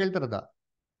ಪ್ರಶ್ನೆ ಕೇಳ್ತಾರದ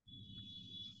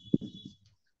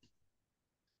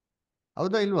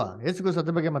ಹೌದಾ ಇಲ್ವಾ? ಯೇಸು ಕ್ರಿಸ್ತು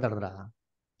ಅದ್ರ ಬಗ್ಗೆ ಮಾತಾಡಿದ್ರ?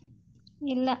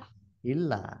 ಇಲ್ಲ.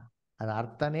 ಇಲ್ಲ. ಅದ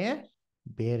ಅರ್ಥನೇ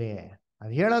ಬೇರೆ.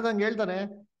 ಅದು ಹೇಳೋದಂಗೆ ಹೇಳ್ತಾರೆ,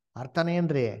 ಅರ್ಥನೇ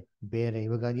ಏನ್ರಿ ಬೇರೆ.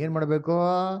 ಇವಾಗ ಏನ್ ಮಾಡ್ಬೇಕು,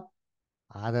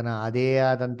 ಅದನ್ನ ಅದೇ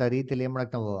ಆದಂತ ರೀತಿಯಲ್ಲಿ ಏನ್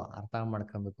ಮಾಡಕ್ ನಾವು ಅರ್ಥ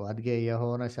ಮಾಡ್ಕೊಬೇಕು. ಅದಕ್ಕೆ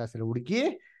ಯೆಹೋವನ ಶಾಸ್ತ್ರ ಹುಡುಕಿ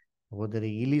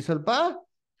ಓದ್ರಿ, ಇಲ್ಲಿ ಸ್ವಲ್ಪ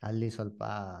ಅಲ್ಲಿ ಸ್ವಲ್ಪ.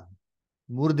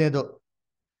 ಮೂರನೇದು,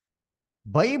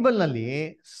 ಬೈಬಲ್ನಲ್ಲಿ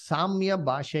ಸಾಮ್ಯ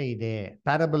ಭಾಷೆ ಇದೆ,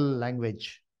 ಪ್ಯಾರಬಲ್ ಲ್ಯಾಂಗ್ವೇಜ್.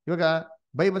 ಇವಾಗ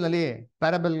ಬೈಬಲ್ನಲ್ಲಿ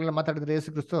ಪ್ಯಾರಬಲ್ ಮಾತಾಡಿದ್ರೆ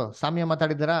ಯೇಸು ಕ್ರಿಸ್ತು ಸಾಮ್ಯ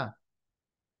ಮಾತಾಡಿದಾರಾ?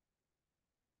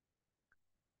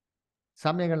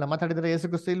 ಸಾಮ್ಯಗಳನ್ನ ಮಾತಾಡಿದ್ರೆ ಯೇಸು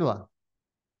ಕ್ರಿಸ್ತು ಇಲ್ವಾ?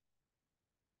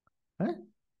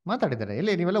 ಮಾತಾಡಿದ್ದಾರೆ.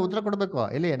 ಎಲ್ಲಿ ನೀವೆಲ್ಲ ಉತ್ತರ ಕೊಡ್ಬೇಕು.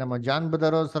 ಎಲ್ಲಿ ನಮ್ಮ ಜಾನ್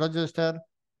ಬದರೋ, ಸರೋಜ ಸಿಸ್ಟರ್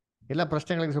ಎಲ್ಲ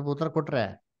ಪ್ರಶ್ನೆಗಳಿಗೆ ಸ್ವಲ್ಪ ಉತ್ತರ ಕೊಟ್ರೆ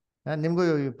ನಿಮ್ಗೂ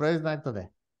ಪ್ರಯೋಜನ ಆಗ್ತದೆ.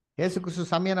 ಯೇಸು ಕ್ರಿಸ್ತು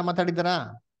ಸಾಮ್ಯನ ಮಾತಾಡಿದ್ದಾರಾ?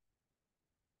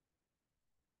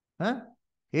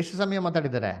 ಎಷ್ಟು ಸಮಯ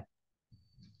ಮಾತಾಡಿದ್ದಾರೆ?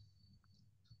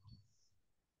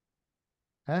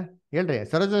 ಹೇಳ್ರಿ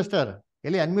ಸರೋಜ ಸಿಸ್ಟರ್,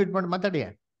 ಎಲ್ಲಿ ಅನ್ಮ್ಯೂಟ್ ಮಾಡಿ ಮಾತಾಡಿ.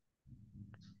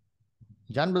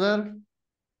 John brother,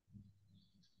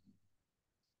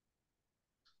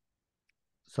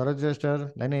 Saroja sister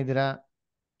line ಇದ್ದೀರಾ?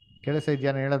 ಕೇಳಿಸ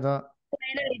ಇದೆಯಾ ಹೇಳೋದು?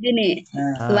 ಇದ್ದೀನಿ,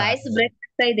 ವಾಯ್ಸ್ ಬ್ರೇಕ್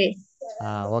ಆಗ್ತಾ ಇದೆ.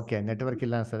 ಓಕೆ, ನೆಟ್ವರ್ಕ್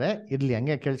ಇಲ್ಲ ಅನ್ಸದೆ, ಇರ್ಲಿ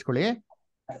ಹಂಗೆ ಕೇಳಿಸ್ಕೊಳ್ಳಿ.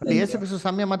 ಯೇಸು ಕ್ರಿಸ್ತು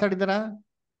ಸಾಮ್ಯ ಮಾತಾಡಿದಾರಾ?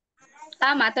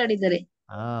 ಮಾತಾಡಿದ್ದಾರೆ.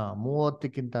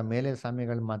 30ಕ್ಕಿಂತ ಮೇಲೆ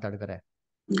ಸಾಮ್ಯಗಳು ಮಾತಾಡಿದ್ದಾರೆ.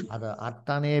 ಅದ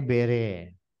ಅರ್ಥನೇ ಬೇರೆ.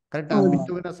 ಕರೆಕ್ಟ್.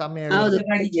 ಬಿತ್ತುವಿನ ಸಾಮ್ಯ ಹೇಳಿದ್ರು.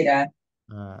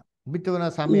 ಬಿತ್ತುವಿನ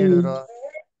ಸಾಮ್ಯ ಹೇಳಿದ್ರು,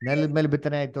 ನೆಲದ ಮೇಲೆ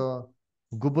ಬಿತ್ತನೆ ಆಯ್ತು,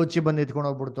 ಗುಬ್ಬೊಚ್ಚಿ ಬಂದು ಎತ್ಕೊಂಡು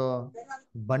ಹೋಗ್ಬಿಡ್ತು,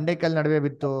 ಬಂಡೆಕಲ್ ನಡುವೆ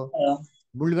ಬಿತ್ತು,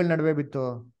 ಮುಳ್ಳುಗಳ ನಡುವೆ ಬಿತ್ತು.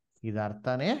 ಇದ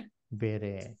ಅರ್ಥನೇ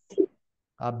ಬೇರೆ.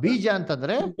 ಆ ಬೀಜ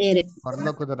ಅಂತಂದ್ರೆ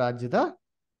ಪರಲೋಕದ ರಾಜ್ಯದ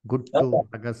ಗುಟ್ಟು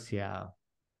ರಹಸ್ಯ.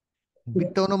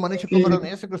 ಬಿತ್ತವನು ಮನುಷ್ಯ ಕುಮಾರನು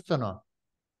ಯೇಸು ಕ್ರಿಸ್ತನು.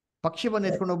 ಪಕ್ಷಿ ಬಂದು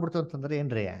ಎತ್ಕೊಂಡು ಹೋಗ್ಬಿಡ್ತು ಅಂತಂದ್ರೆ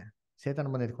ಏನ್ರಿ, ಸೇತನ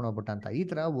ಬಂದು ಎತ್ಕೊಂಡು ಹೋಗ್ಬಿಟ್ಟ ಅಂತ. ಈ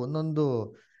ತರ ಒಂದೊಂದು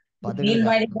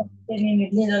ಪದಗಳಿಗೆ ನೀನ್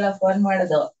ಇರ್ಲಿಲ್ಲ ಫೋನ್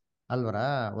ಮಾಡೋದು ಅಲ್ವರ,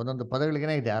 ಒಂದೊಂದು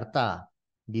ಪದಗಳಿಗೇನೆ ಇದೆ ಅರ್ಥ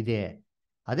ಇದೆ.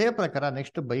 ಅದೇ ಪ್ರಕಾರ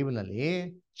ನೆಕ್ಸ್ಟ್ ಬೈಬಲ್ನಲ್ಲಿ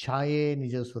ಛಾಯೆ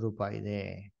ನಿಜ ಸ್ವರೂಪ ಇದೆ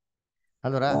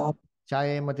ಅಲ್ವರ.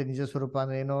 ಛಾಯೆ ಮತ್ತೆ ನಿಜ ಸ್ವರೂಪ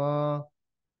ಅಂದ್ರೆ ಏನು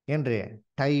ಏನ್ರಿ?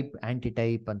 ಟೈಪ್ ಆಂಟಿ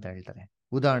ಟೈಪ್ ಅಂತ ಹೇಳ್ತಾರೆ.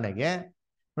 ಉದಾಹರಣೆಗೆ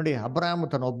ನೋಡಿ, ಅಬ್ರಾಮ್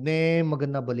ತನ್ನ ಒಬ್ನೇ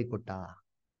ಮಗನ್ನ ಬಲಿ ಕೊಟ್ಟ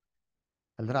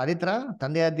ಅಲ್ದ್ರ. ಅದೇ ತರ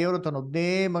ತಂದೆಯ ದೇವರು ತನ್ನ ಒಬ್ನೇ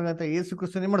ಮಗನ ಯೇಸು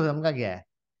ಕ್ರಿಸ್ತನೇ ಮಾಡಿದ್ರು ನಮ್ಗಾಗಿ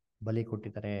ಬಲಿ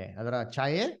ಕೊಟ್ಟಿದ್ದಾರೆ. ಅದರ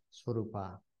ಛಾಯೆ ಸ್ವರೂಪ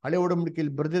ಹಳೆ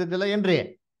ಒಡಂಬಡಿಕೆಯಲ್ಲಿ ಬರ್ದಿರೋದೆಲ್ಲ ಏನ್ರಿ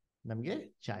ನಮ್ಗೆ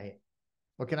ಛಾಯೆ.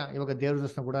 ಓಕೆನಾ? ಇವಾಗ ದೇವ್ರ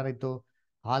ದರ್ಶನ ಗುಡಾರ ಇತ್ತು,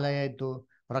 ಆಲಯ ಇತ್ತು,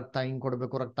 ರಕ್ತ ಹಿಂಗ್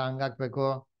ಕೊಡ್ಬೇಕು, ರಕ್ತ ಹಂಗಾಕ್ಬೇಕು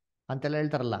ಅಂತೆಲ್ಲ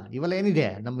ಹೇಳ್ತಾರಲ್ಲ, ಇವೆಲ್ಲ ಏನಿದೆ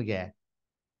ನಮಗೆ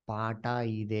ಪಾಠ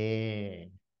ಇದೆ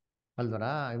ಅಲ್ವರ.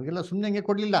 ಇವಾಗೆಲ್ಲ ಸುಮ್ಮನೆ ಹಂಗೆ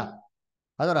ಕೊಡ್ಲಿಲ್ಲ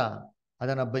ಅದರ,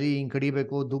 ಅದನ್ನ ಬಲಿ ಹಿಂಗ್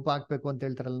ಕಡಿಬೇಕು, ಧೂಪ ಹಾಕ್ಬೇಕು ಅಂತ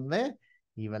ಹೇಳ್ತಾರಲ್ಲೇ,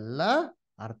 ಇವೆಲ್ಲ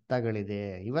ಅರ್ಥಗಳಿದೆ.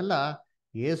 ಇವೆಲ್ಲ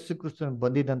ಯೇಸು ಕ್ರಿಸ್ತನ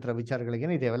ಬಂದಿದ್ದ ನಂತರ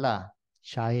ವಿಚಾರಗಳಿಗೇನಿದೆ ಇವೆಲ್ಲ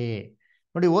ಛಾಯೆ.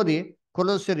 ನೋಡಿ ಓದಿ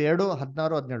ಕೊಲೋಸ್ಯರ್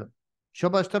 2:16-17.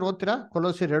 ಶೋಭಾ ಅಷ್ಟರ್ ಓದ್ತೀರಾ?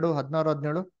 ಕೊಲೋಸ್ಯರ್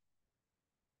 2:16-17.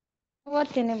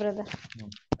 ಓದ್ತೀನಿ ಬ್ರದರ್.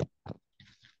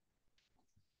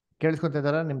 ಕೇಳಿಸ್ಕೊತಾ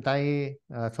ಇದಾರ ನಿಮ್ ತಾಯಿ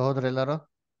ಸಹೋದರ ಎಲ್ಲಾರು?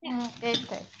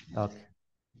 ಹೇಳ್ತಾ ಓಕೆ.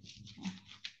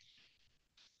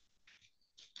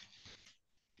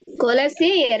 ಕೊಲಸಿ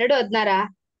 2:16.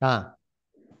 ಹಾ,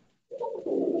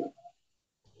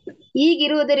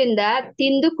 ಹೀಗಿರುವುದರಿಂದ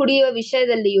ತಿಂದು ಕುಡಿಯುವ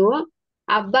ವಿಷಯದಲ್ಲಿಯೂ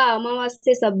ಹಬ್ಬ,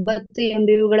 ಅಮಾವಾಸ್ಯೆ, ಸಬ್ಬತ್ತು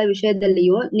ಎಂಬಿವುಗಳ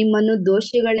ವಿಷಯದಲ್ಲಿಯೂ ನಿಮ್ಮನ್ನು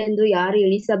ದೋಷಿಗಳೆಂದು ಯಾರು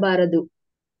ಎಣಿಸಬಾರದು.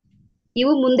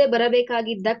 ಇವು ಮುಂದೆ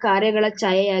ಬರಬೇಕಾಗಿದ್ದ ಕಾರ್ಯಗಳ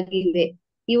ಛಾಯೆಯಾಗಿವೆ.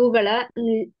 ಇವುಗಳ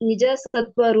ನಿಜ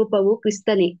ಸತ್ವ ರೂಪವು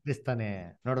ಕ್ರಿಸ್ತನೇ. ಕ್ರಿಸ್ತನೇ.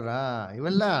 ನೋಡ್ರ,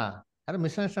 ಇವೆಲ್ಲ ಯಾರು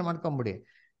ಮಿಸ್ಅಂಡರ್ಸ್ಟ್ಯಾಂಡ್ ಮಾಡ್ಕೊಂಬಿಡಿ.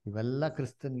 ಇವೆಲ್ಲ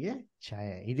ಕ್ರಿಸ್ತನ್ಗೆ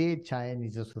ಛಾಯೆ. ಇದೇ ಛಾಯೆ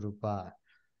ನಿಜ ಸ್ವರೂಪ.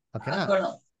 ಓಕೆನಾ?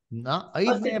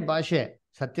 5ನೇ ಭಾಷೆ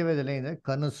ಸತ್ಯವೇದದಲ್ಲಿ ಏನಿದೆ?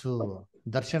 ಕನಸು,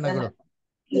 ದರ್ಶನಗಳು.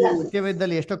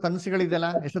 ಸತ್ಯವೇದದಲ್ಲಿ ಎಷ್ಟೋ ಕನಸುಗಳಿದೆಯಲ್ಲ,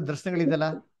 ಎಷ್ಟೋ ದರ್ಶನಗಳಿದೆಯಲ್ಲ,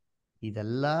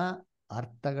 ಇದೆಲ್ಲ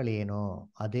ಅರ್ಥಗಳೇನು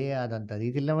ಅದೇ ಆದಂತ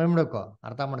ರೀತಿಯಲ್ಲಿ ನಾವು ಏನ್ ಮಾಡ್ಬೇಕು?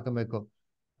 ಅರ್ಥ ಮಾಡ್ಕೊಬೇಕು.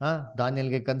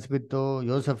 ದಾನಿಯಲ್ಗೆ ಕನ್ಸು ಬಿತ್ತು,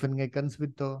 ಯೋಸಫನ್ಗೆ ಕನ್ಸು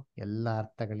ಬಿತ್ತು, ಎಲ್ಲ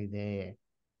ಅರ್ಥಗಳಿದೆ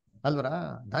ಅಲ್ವರ.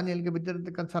 ದಾನಿಯಲ್ಗೆ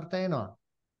ಬಿದ್ದಿರೋದಕ್ಕೆ ಕನ್ಸು ಅರ್ಥ ಏನು?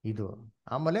 ಇದು.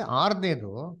 ಆಮೇಲೆ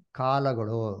 6ನೇದು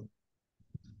ಕಾಲಗಳು,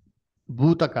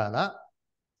 ಭೂತಕಾಲ,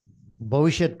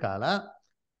 ಭವಿಷ್ಯತ್ ಕಾಲ,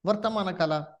 ವರ್ತಮಾನ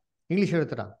ಕಾಲ. ಇಂಗ್ಲಿಷ್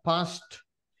ಹೇಳ್ತಾರ ಪಾಸ್ಟ್,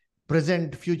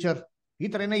 ಪ್ರೆಸೆಂಟ್, ಫ್ಯೂಚರ್. ಈ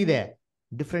ತರ ಏನೋ ಇದೆ,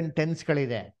 ಡಿಫ್ರೆಂಟ್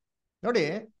ಟೆನ್ಸ್ಗಳಿದೆ ನೋಡಿ.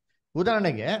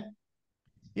 ಉದಾಹರಣೆಗೆ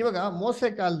ಇವಾಗ ಮೋಸೆ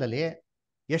ಕಾಲದಲ್ಲಿ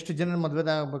ಎಷ್ಟು ಜನ ಮದ್ವೆ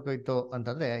ಆಗ್ಬೇಕಾಯ್ತು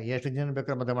ಅಂತಂದ್ರೆ, ಎಷ್ಟು ಜನ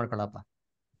ಬೇಕಾದ್ರೆ ಮದುವೆ ಮಾಡ್ಕೊಳಪ್ಪ,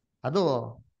 ಅದು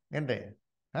ಏನ್ರಿ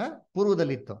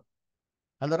ಪೂರ್ವದಲ್ಲಿ ಇತ್ತು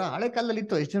ಅಲ್ವರ. ಹಳೆ ಕಾಲದಲ್ಲಿ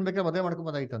ಇತ್ತು, ಎಷ್ಟು ಜನ ಬೇಕಾದ್ರೆ ಮದುವೆ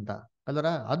ಮಾಡ್ಕೊಬೋದಾಗಿತ್ತು ಅಂತ ಅಲ್ವರ.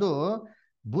 ಅದು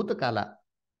ಭೂತಕಾಲ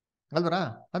ಅಲ್ವರ,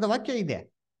 ಅದು ವಾಕ್ಯ ಇದೆ.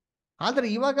 ಆದ್ರೆ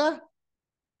ಇವಾಗ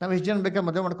ನಾವ್ ಎಷ್ಟು ಜನ ಬೇಕಾದ್ರೆ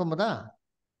ಮದುವೆ ಮಾಡ್ಕೊಬೋದಾ?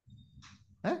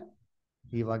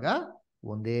 ಇವಾಗ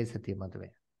ಒಂದೇ ಸತಿ ಮದುವೆ.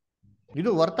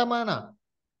 ಇದು ವರ್ತಮಾನ.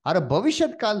 ಆದ್ರೆ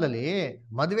ಭವಿಷ್ಯತ್ ಕಾಲದಲ್ಲಿ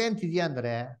ಮದುವೆ ಅಂತಿದ್ಯಾ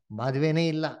ಅಂದ್ರೆ ಮದುವೆನೇ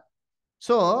ಇಲ್ಲ.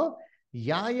 ಸೊ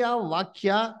ಯಾವ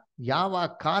ವಾಕ್ಯ ಯಾವ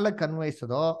ಕಾಲಕ್ಕೆ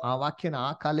ಅನ್ವಯಿಸದೋ ಆ ವಾಕ್ಯನ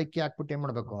ಆ ಕಾಲಕ್ಕೆ ಹಾಕ್ಬಿಟ್ಟು ಏನ್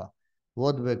ಮಾಡ್ಬೇಕು?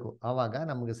 ಓದ್ಬೇಕು. ಆವಾಗ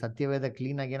ನಮ್ಗೆ ಸತ್ಯವೇದ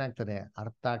ಕ್ಲೀನ್ ಆಗಿ ಏನಾಗ್ತದೆ?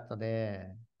 ಅರ್ಥ ಆಗ್ತದೆ.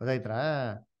 ಗೊತ್ತಾಯ್ತಾ?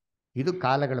 ಇದು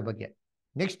ಕಾಲಗಳ ಬಗ್ಗೆ.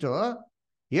 ನೆಕ್ಸ್ಟ್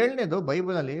 7ನೇದು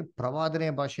ಬೈಬಲಲ್ಲಿ ಪ್ರವಾದನೆ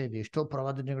ಭಾಷೆ ಇದೆ. ಎಷ್ಟೋ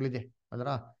ಪ್ರವಾದನೆಗಳಿದೆ ಅದರ.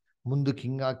 ಮುಂದಕ್ಕೆ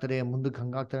ಹಿಂಗಾಗ್ತದೆ, ಮುಂದಕ್ಕೆ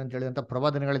ಹಂಗಾಗ್ತದೆ ಅಂತ ಹೇಳಿದಂತ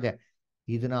ಪ್ರವಾದನೆಗಳಿದೆ.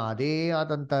 ಇದನ್ನ ಅದೇ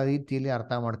ಆದಂತ ರೀತಿಯಲ್ಲಿ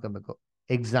ಅರ್ಥ ಮಾಡ್ಕೊಬೇಕು.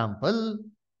 Example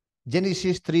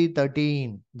Genesis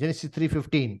 3:13, Genesis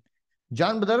 3:15.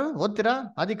 John brother ಓದ್ತೀರಾ?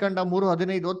 ಆದಿಕಾಂಡ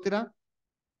 3:15 ಓದ್ತೀರಾ?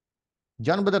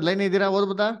 ಜಾನ್ ಬ್ರದರ್ ಲೈನ್ ಇದ್ದೀರಾ?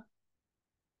 ಓದ್ಬೋದಾ?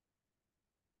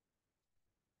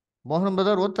 ಮೋಹನ್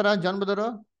ಬ್ರದರ್ ಓದ್ತಾರಾ? ಜಾನ್ ಬ್ರದರ್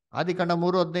ಆದಿಕಾಂಡ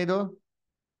 3:15.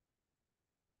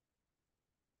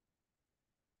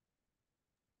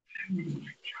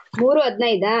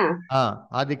 3:15. ಹಾ,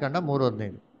 ಆದಿಕಾಂಡ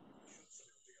 3:15.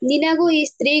 ನಿನಗೂ ಈ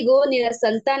ಸ್ತ್ರೀಗೂ ನಿನ್ನ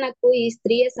ಸಂತಾನಕ್ಕೂ ಈ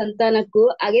ಸ್ತ್ರೀಯ ಸಂತಾನಕ್ಕೂ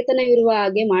ಹಗೆತನವಿರುವ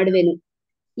ಹಾಗೆ ಮಾಡುವೆನು.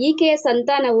 ಈಕೆಯ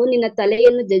ಸಂತಾನವು ನಿನ್ನ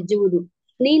ತಲೆಯನ್ನು ಜಜ್ಜುವುದು,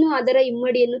 ನೀನು ಅದರ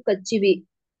ಇಮ್ಮಡಿಯನ್ನು ಕಚ್ಚುವಿ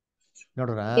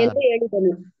ನೋಡ್ರ, ಎಂದು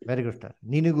ಹೇಳಿದನು. Very good star.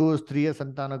 ನಿನಗೂ ಸ್ತ್ರೀಯ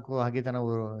ಸಂತಾನಕ್ಕೂ ಹಾಗೆತನ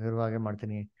ಇರುವ ಹಾಗೆ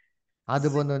ಮಾಡ್ತೀನಿ, ಅದು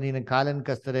ಬಂದು ನೀನು ಕಾಲನ್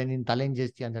ಕಸ್ತರೆ, ನೀನ್ ತಲೆನ್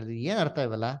ಜೇಸ್ತಿ ಅಂತ ಹೇಳಿದ್ರೆ ಏನ್ ಅರ್ಥ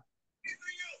ಇವೆಲ್ಲ?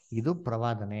 ಇದು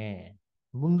ಪ್ರವಾದನೆ,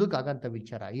 ಮುಂದಕ್ಕೆ ಆಗಂತ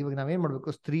ವಿಚಾರ. ಇವಾಗ ನಾವೇನ್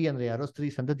ಮಾಡ್ಬೇಕು? ಸ್ತ್ರೀ ಅಂದ್ರೆ ಯಾರೋ, ಸ್ತ್ರೀ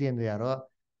ಸಂತತಿ ಅಂದ್ರೆ ಯಾರೋ,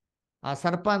 ಆ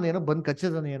ಸರ್ಪ ಅಂದೇನೋ ಬಂದ್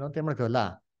ಕಚ್ಚೋದನ್ನ ಏನೋ ಅಂತ ಏನ್ ಮಾಡ್ತೀವಲ್ಲ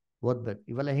ಓದ್ಬೇಕು.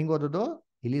 ಇವೆಲ್ಲ ಹೆಂಗ್ ಓದೋದು?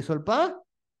 ಇಲ್ಲಿ ಸ್ವಲ್ಪ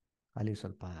ಅಲ್ಲಿ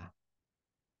ಸ್ವಲ್ಪ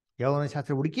ಯೌವನ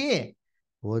ಶಾಸ್ತ್ರ ಹುಡುಕಿ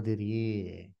ಓದಿರಿ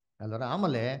ಅಲ್ವರ.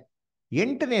 ಆಮೇಲೆ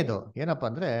 8ನೇದು ಏನಪ್ಪಾ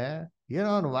ಅಂದ್ರೆ, ಏನೋ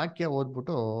ಒಂದು ವಾಕ್ಯ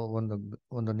ಓದ್ಬಿಟ್ಟು ಒಂದು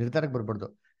ಒಂದು ನಿರ್ಧಾರಕ್ಕೆ ಬರ್ಬಾರ್ದು.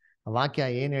 ವಾಕ್ಯ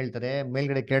ಏನ್ ಹೇಳ್ತಾರೆ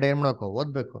ಮೇಲ್ಗಡೆ ಕೆಳಗಡೆ ಏನ್ ಮಾಡ್ಬೇಕು?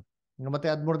 ಓದ್ಬೇಕು. ಮತ್ತೆ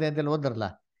 13ನೇ ಅಂತೇಳಿ ಓದಾರಲ್ಲ,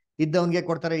 ಇದ್ದವನ್ಗೆ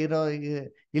ಕೊಡ್ತಾರೆ,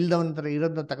 ಇಲ್ದವನ ತರ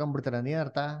ಇರೋದನ್ನ ತಗೊಂಡ್ಬಿಡ್ತಾರೆ. ಏನ್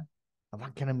ಅರ್ಥ?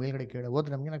 ವಾಕ್ಯನ ಮೇಲ್ಗಡೆ ಕೇಳಿ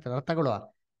ಓದ್ರೆ ನಮ್ಗೆ ಏನಾಗ್ತದೆ? ಅರ್ಥಗಳು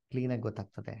ಕ್ಲೀನಾಗಿ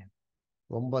ಗೊತ್ತಾಗ್ತದೆ.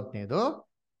 9ನೇದು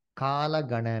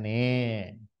ಕಾಲಗಣನೆ.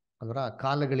 ಅದರ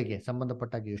ಕಾಲಗಳಿಗೆ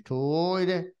ಸಂಬಂಧಪಟ್ಟಾಗಿ ಎಷ್ಟೋ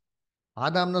ಇದೆ.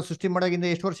 ಆದಾಮ್ನ ಸೃಷ್ಟಿ ಮಾಡೋಗಿಂದ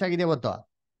ಎಷ್ಟು ವರ್ಷ ಆಗಿದೆ ಇವತ್ತು?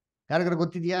 ಯಾರಿಗಾರು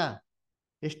ಗೊತ್ತಿದ್ಯಾ?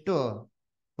 ಎಷ್ಟು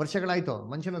ವರ್ಷಗಳಾಯ್ತು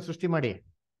ಮನುಷ್ಯನ ಸೃಷ್ಟಿ ಮಾಡಿ?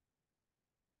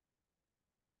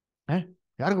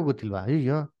 ಯಾರಿಗೂ ಗೊತ್ತಿಲ್ವಾ?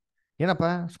 ಅಯ್ಯೋ, ಏನಪ್ಪ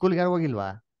ಸ್ಕೂಲ್ಗೆ ಯಾರು ಹೋಗಿಲ್ವಾ?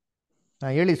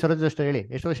 ಹೇಳಿ ಸರೋಜ್ ಅಷ್ಟ, ಹೇಳಿ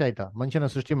ಎಷ್ಟು ವರ್ಷ ಆಯ್ತು ಮನುಷ್ಯನ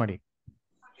ಸೃಷ್ಟಿ ಮಾಡಿ?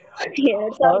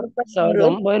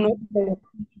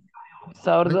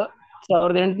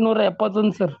 1871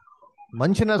 ಸರ್.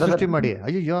 ಮನುಷ್ಯನ ಸೃಷ್ಟಿ ಮಾಡಿ?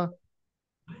 ಅಯ್ಯೋ,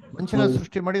 ಮನುಷ್ಯನ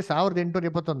ಸೃಷ್ಟಿ ಮಾಡಿ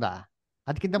 1871?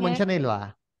 ಅದಕ್ಕಿಂತ ಮನುಷ್ಯನೇ ಇಲ್ವಾ?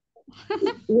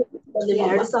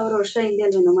 2000 ವರ್ಷ ಹಿಂದೆ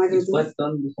ಅಲ್ವೇನೋ ಮಾಡಿರೋದು.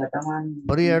 21 ಶತಮಾನ.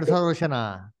 ಬರೀ 2000 ವರ್ಷನಾ?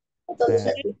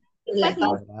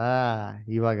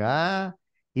 ಇವಾಗ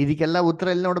ಇದಕ್ಕೆಲ್ಲ ಉತ್ತರ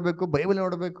ಎಲ್ಲಿ ನೋಡ್ಬೇಕು? ಬೈಬಲ್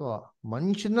ನೋಡ್ಬೇಕು.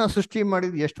 ಮನುಷ್ಯನ ಸೃಷ್ಟಿ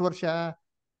ಮಾಡಿದ್ ಎಷ್ಟು ವರ್ಷ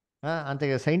ಅಂತ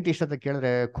ಸೈಂಟಿಸ್ಟ್ ಅಂತ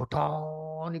ಕೇಳಿದ್ರೆ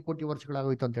ಕೋಟಿ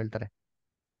ವರ್ಷಗಳಾಗೋಯ್ತು ಅಂತ ಹೇಳ್ತಾರೆ.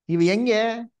 ಇವು ಹೆಂಗೆ?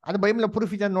 ಅದು ಬೈಬಲ್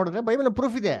ಪ್ರೂಫ್ ಇದೆ ನೋಡಿದ್ರೆ ಬೈಬಲ್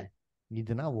ಪ್ರೂಫ್ ಇದೆ.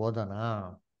 ಇದನ್ನ ಓದೋಣ.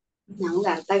 ನಮ್ಗೆ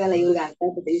ಅರ್ಥ ಆಗಲ್ಲ, ಇವ್ರಿಗೆ ಅರ್ಥ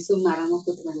ಆಗ್ತದೆ. ಸುಮ್ಮನೆ ಆರಾಮಾಗಿ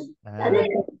ಕೂತ್ಕೊಂಡು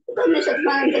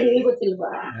ಶತಮಾನ ಅಂತ ನಿಮ್ಗೆ ಗೊತ್ತಿಲ್ವಾ?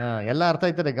 ಎಲ್ಲ ಅರ್ಥ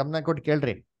ಆಯ್ತದೆ, ಗಮನ ಕೊಟ್ಟು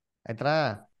ಕೇಳ್ರಿ ಆಯ್ತಾ?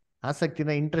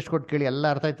 ಆಸಕ್ತಿನ ಇಂಟ್ರೆಸ್ಟ್ ಕೊಟ್ಟು ಕೇಳಿ, ಎಲ್ಲ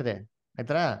ಅರ್ಥ ಆಯ್ತದೆ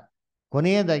ಆಯ್ತಾ?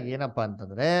 ಕೊನೆಯದಾಗಿ ಏನಪ್ಪಾ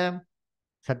ಅಂತಂದ್ರೆ,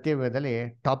 ಸತ್ಯವೇದದಲ್ಲಿ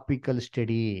ಟಾಪಿಕಲ್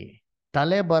ಸ್ಟಡಿ,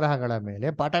 ತಲೆ ಬರಹಗಳ ಮೇಲೆ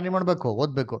ಪಾಠನೆ ಮಾಡ್ಬೇಕು,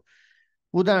 ಓದ್ಬೇಕು.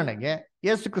 ಉದಾಹರಣೆಗೆ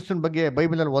ಯೇಸು ಕ್ರಿಸ್ತನ ಬಗ್ಗೆ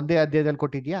ಬೈಬಲಲ್ಲಿ ಒಂದೇ ಅಧ್ಯಾಯದಲ್ಲಿ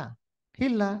ಕೊಟ್ಟಿದ್ಯಾ?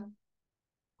 ಇಲ್ಲ.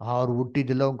 ಅವ್ರು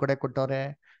ಹುಟ್ಟಿದ್ದೆಲ್ಲ ಒಂದ್ ಕಡೆ ಕೊಟ್ಟವ್ರೆ,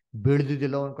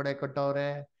 ಬೆಳೆದಿದ್ದೆಲ್ಲ ಒಂದ್ ಕಡೆ ಕೊಟ್ಟವ್ರೆ,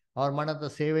 ಅವ್ರು ಮಾಡೋಂಥ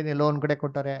ಸೇವೆನೆಲ್ಲ ಒಂದ್ ಕಡೆ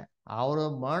ಕೊಟ್ಟವ್ರೆ, ಅವರು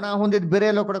ಮರಣ ಹೊಂದಿದ್ ಬೇರೆ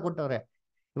ಎಲ್ಲೋ ಕಡೆ ಕೊಟ್ಟವ್ರೆ.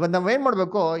 ಇವತ್ತು ನಾವೇನ್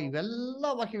ಮಾಡ್ಬೇಕು? ಇವೆಲ್ಲ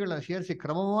ವಾಕ್ಯಗಳನ್ನ ಸೇರಿಸಿ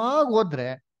ಕ್ರಮವಾಗಿ ಓದ್ರೆ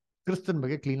ಕ್ರಿಸ್ತನ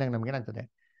ಬಗ್ಗೆ ಕ್ಲೀನಾಗಿ ನಮ್ಗೇನಾಗ್ತದೆ?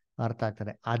 ಅರ್ಥ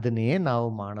ಆಗ್ತದೆ. ಅದನ್ನೇ ನಾವು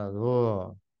ಮಾಡೋದು.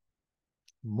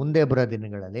 ಮುಂದೆ ಬರೋ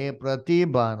ದಿನಗಳಲ್ಲಿ ಪ್ರತಿ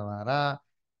ಭಾನುವಾರ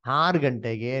 6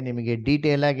 ಗಂಟೆಗೆ ನಿಮಗೆ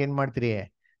ಡೀಟೇಲ್ ಆಗಿ ಏನ್ ಮಾಡ್ತೀರಿ?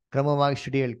 ಕ್ರಮವಾಗಿ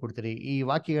ಸ್ಟಡಿ ಹೇಳ್ಕೊಡ್ತೀರಿ. ಈ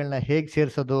ವಾಕ್ಯಗಳನ್ನ ಹೇಗ್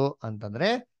ಸೇರ್ಸೋದು ಅಂತಂದ್ರೆ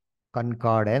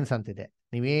ಕನ್ಕಾರ್ಡೆನ್ಸ್ ಅಂತಿದೆ.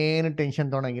 ನೀವೇನು ಟೆನ್ಷನ್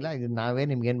ತೊಗೊಳಂಗಿಲ್ಲ. ಇದು ನಾವೇ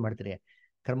ನಿಮ್ಗೆ ಏನ್ ಮಾಡ್ತೀರಿ?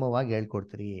 ಕ್ರಮವಾಗಿ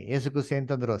ಹೇಳ್ಕೊಡ್ತೀರಿ. ಯೇಸು ಕ್ರಿಸ್ತ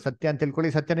ಅಂತಂದ್ರು, ಸತ್ಯ ಅಂತ ತಿಳ್ಕೊಳ್ಳಿ,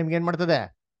 ಸತ್ಯ ನಿಮ್ಗೆ ಏನ್ ಮಾಡ್ತದೆ?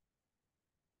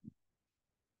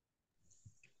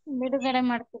 ಬಿಡುಗಡೆ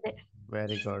ಮಾಡ್ತದೆ.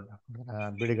 Very good.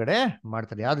 ಬಿಡುಗಡೆ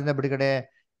ಮಾಡ್ತಾರೆ. ಯಾವ್ದಿಂದ ಬಿಡುಗಡೆ?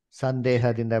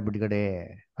 ಸಂದೇಹದಿಂದ ಬಿಡುಗಡೆ,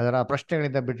 ಅದರ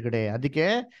ಪ್ರಶ್ನೆಗಳಿಂದ ಬಿಡುಗಡೆ. ಅದಕ್ಕೆ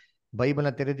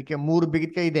ಬೈಬಲ್ನ ತೆರೆಯೋದಕ್ಕೆ 3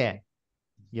 ಬಿಗಿತ್ಕೆ ಇದೆ.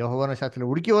 ಯೆಹೋವನ ಶಾಸ್ತ್ರ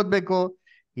ಹುಡುಕಿ ಓದ್ಬೇಕು,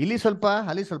 ಇಲ್ಲಿ ಸ್ವಲ್ಪ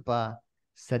ಅಲ್ಲಿ ಸ್ವಲ್ಪ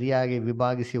ಸರಿಯಾಗಿ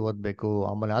ವಿಭಾಗಿಸಿ ಓದ್ಬೇಕು.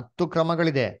 ಆಮೇಲೆ 10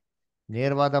 ಕ್ರಮಗಳಿದೆ.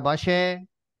 ನೇರವಾದ ಭಾಷೆ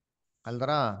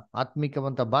ಅಲ್ದರ,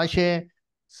 ಆತ್ಮಿಕವಂತ ಭಾಷೆ,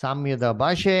 ಸಾಮ್ಯದ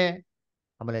ಭಾಷೆ,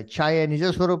 ಆಮೇಲೆ ಛಾಯೆ ನಿಜ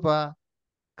ಸ್ವರೂಪ,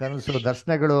 ಕನಸು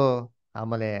ದರ್ಶನಗಳು,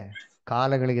 ಆಮೇಲೆ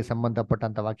ಕಾಲಗಳಿಗೆ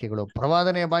ಸಂಬಂಧಪಟ್ಟಂತ ವಾಕ್ಯಗಳು,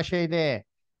 ಪ್ರವಾದನೆಯ ಭಾಷೆ ಇದೆ.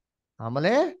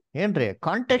 ಆಮೇಲೆ ಏನ್ರಿ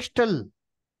ಕಾಂಟೆಕ್ಸ್ಟಲ್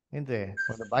ಏನ್ರಿ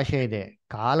ಒಂದು ಭಾಷೆ ಇದೆ,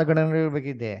 ಕಾಲಗಣನೆ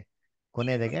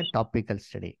ಕೊನೆಯದಾಗೆ ಟಾಪಿಕಲ್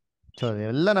ಸ್ಟಡಿ. ಸೊ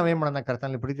ಎಲ್ಲ ನಾವೇನ್ ಮಾಡೋಣ?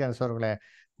 ಕರ್ತನಲ್ಲಿ ಪ್ರೀತಿ ಅನ್ಸೋರ್ಗಳೇ,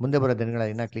 ಮುಂದೆ ಬರೋ ದಿನಗಳ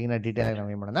ಇನ್ನ ಕ್ಲೀನ್ ಡೀಟೇಲ್ ಆಗಿ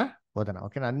ನಾವೇನ್ ಮಾಡೋಣ? ಓದೋಣ.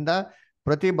 ಓಕೆನಾ? ಅಂದ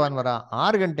ಪ್ರತಿ ಭಾನುವಾರ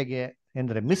 6 ಗಂಟೆಗೆ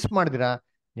ಏನ್ರೆ ಮಿಸ್ ಮಾಡಿದಿರಾ,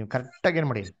 ನೀವು ಕರೆಕ್ಟಾಗಿ ಏನು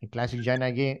ಮಾಡಿ, ಈ ಕ್ಲಾಸಿಗೆ ಜಾಯ್ನ್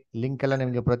ಆಗಿ. ಲಿಂಕ್ ಎಲ್ಲ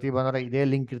ನಿಮಗೆ ಪ್ರತಿ ಭಾನುವಾರ ಇದೇ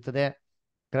ಲಿಂಕ್ ಇರ್ತದೆ.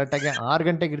 ಕರೆಕ್ಟಾಗಿ 6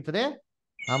 ಗಂಟೆಗೆ ಇರ್ತದೆ,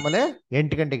 ಆಮೇಲೆ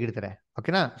 8 ಗಂಟೆಗೆ ಇರ್ತಾರೆ.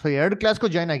 ಓಕೆನಾ? ಸೊ 2 ಕ್ಲಾಸ್ಗೂ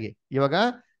ಜಾಯ್ನ್ ಆಗಿ. ಇವಾಗ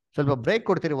ಸ್ವಲ್ಪ ಬ್ರೇಕ್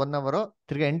ಕೊಡ್ತೀರಿ 1 ಅವರ್,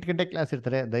 ತಿರ್ಗಿ 8 ಗಂಟೆ ಕ್ಲಾಸ್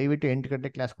ಇರ್ತಾರೆ. ದಯವಿಟ್ಟು 8 ಗಂಟೆ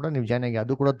ಕ್ಲಾಸ್ ಕೂಡ ನೀವು ಜಾಯ್ನ್ ಆಗಿ,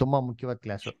 ಅದು ಕೂಡ ತುಂಬಾ ಮುಖ್ಯವಾದ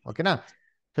ಕ್ಲಾಸು. ಓಕೆನಾ?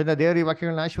 ಸೊ ಇಂದ ದೇವ್ರ ಈ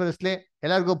ವಾಕ್ಯಗಳನ್ನ ಆಶೀರ್ವದಿಸ್ಲಿ.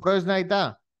 ಎಲ್ಲರಿಗೂ ಪ್ರಯೋಜನ ಆಯ್ತಾ?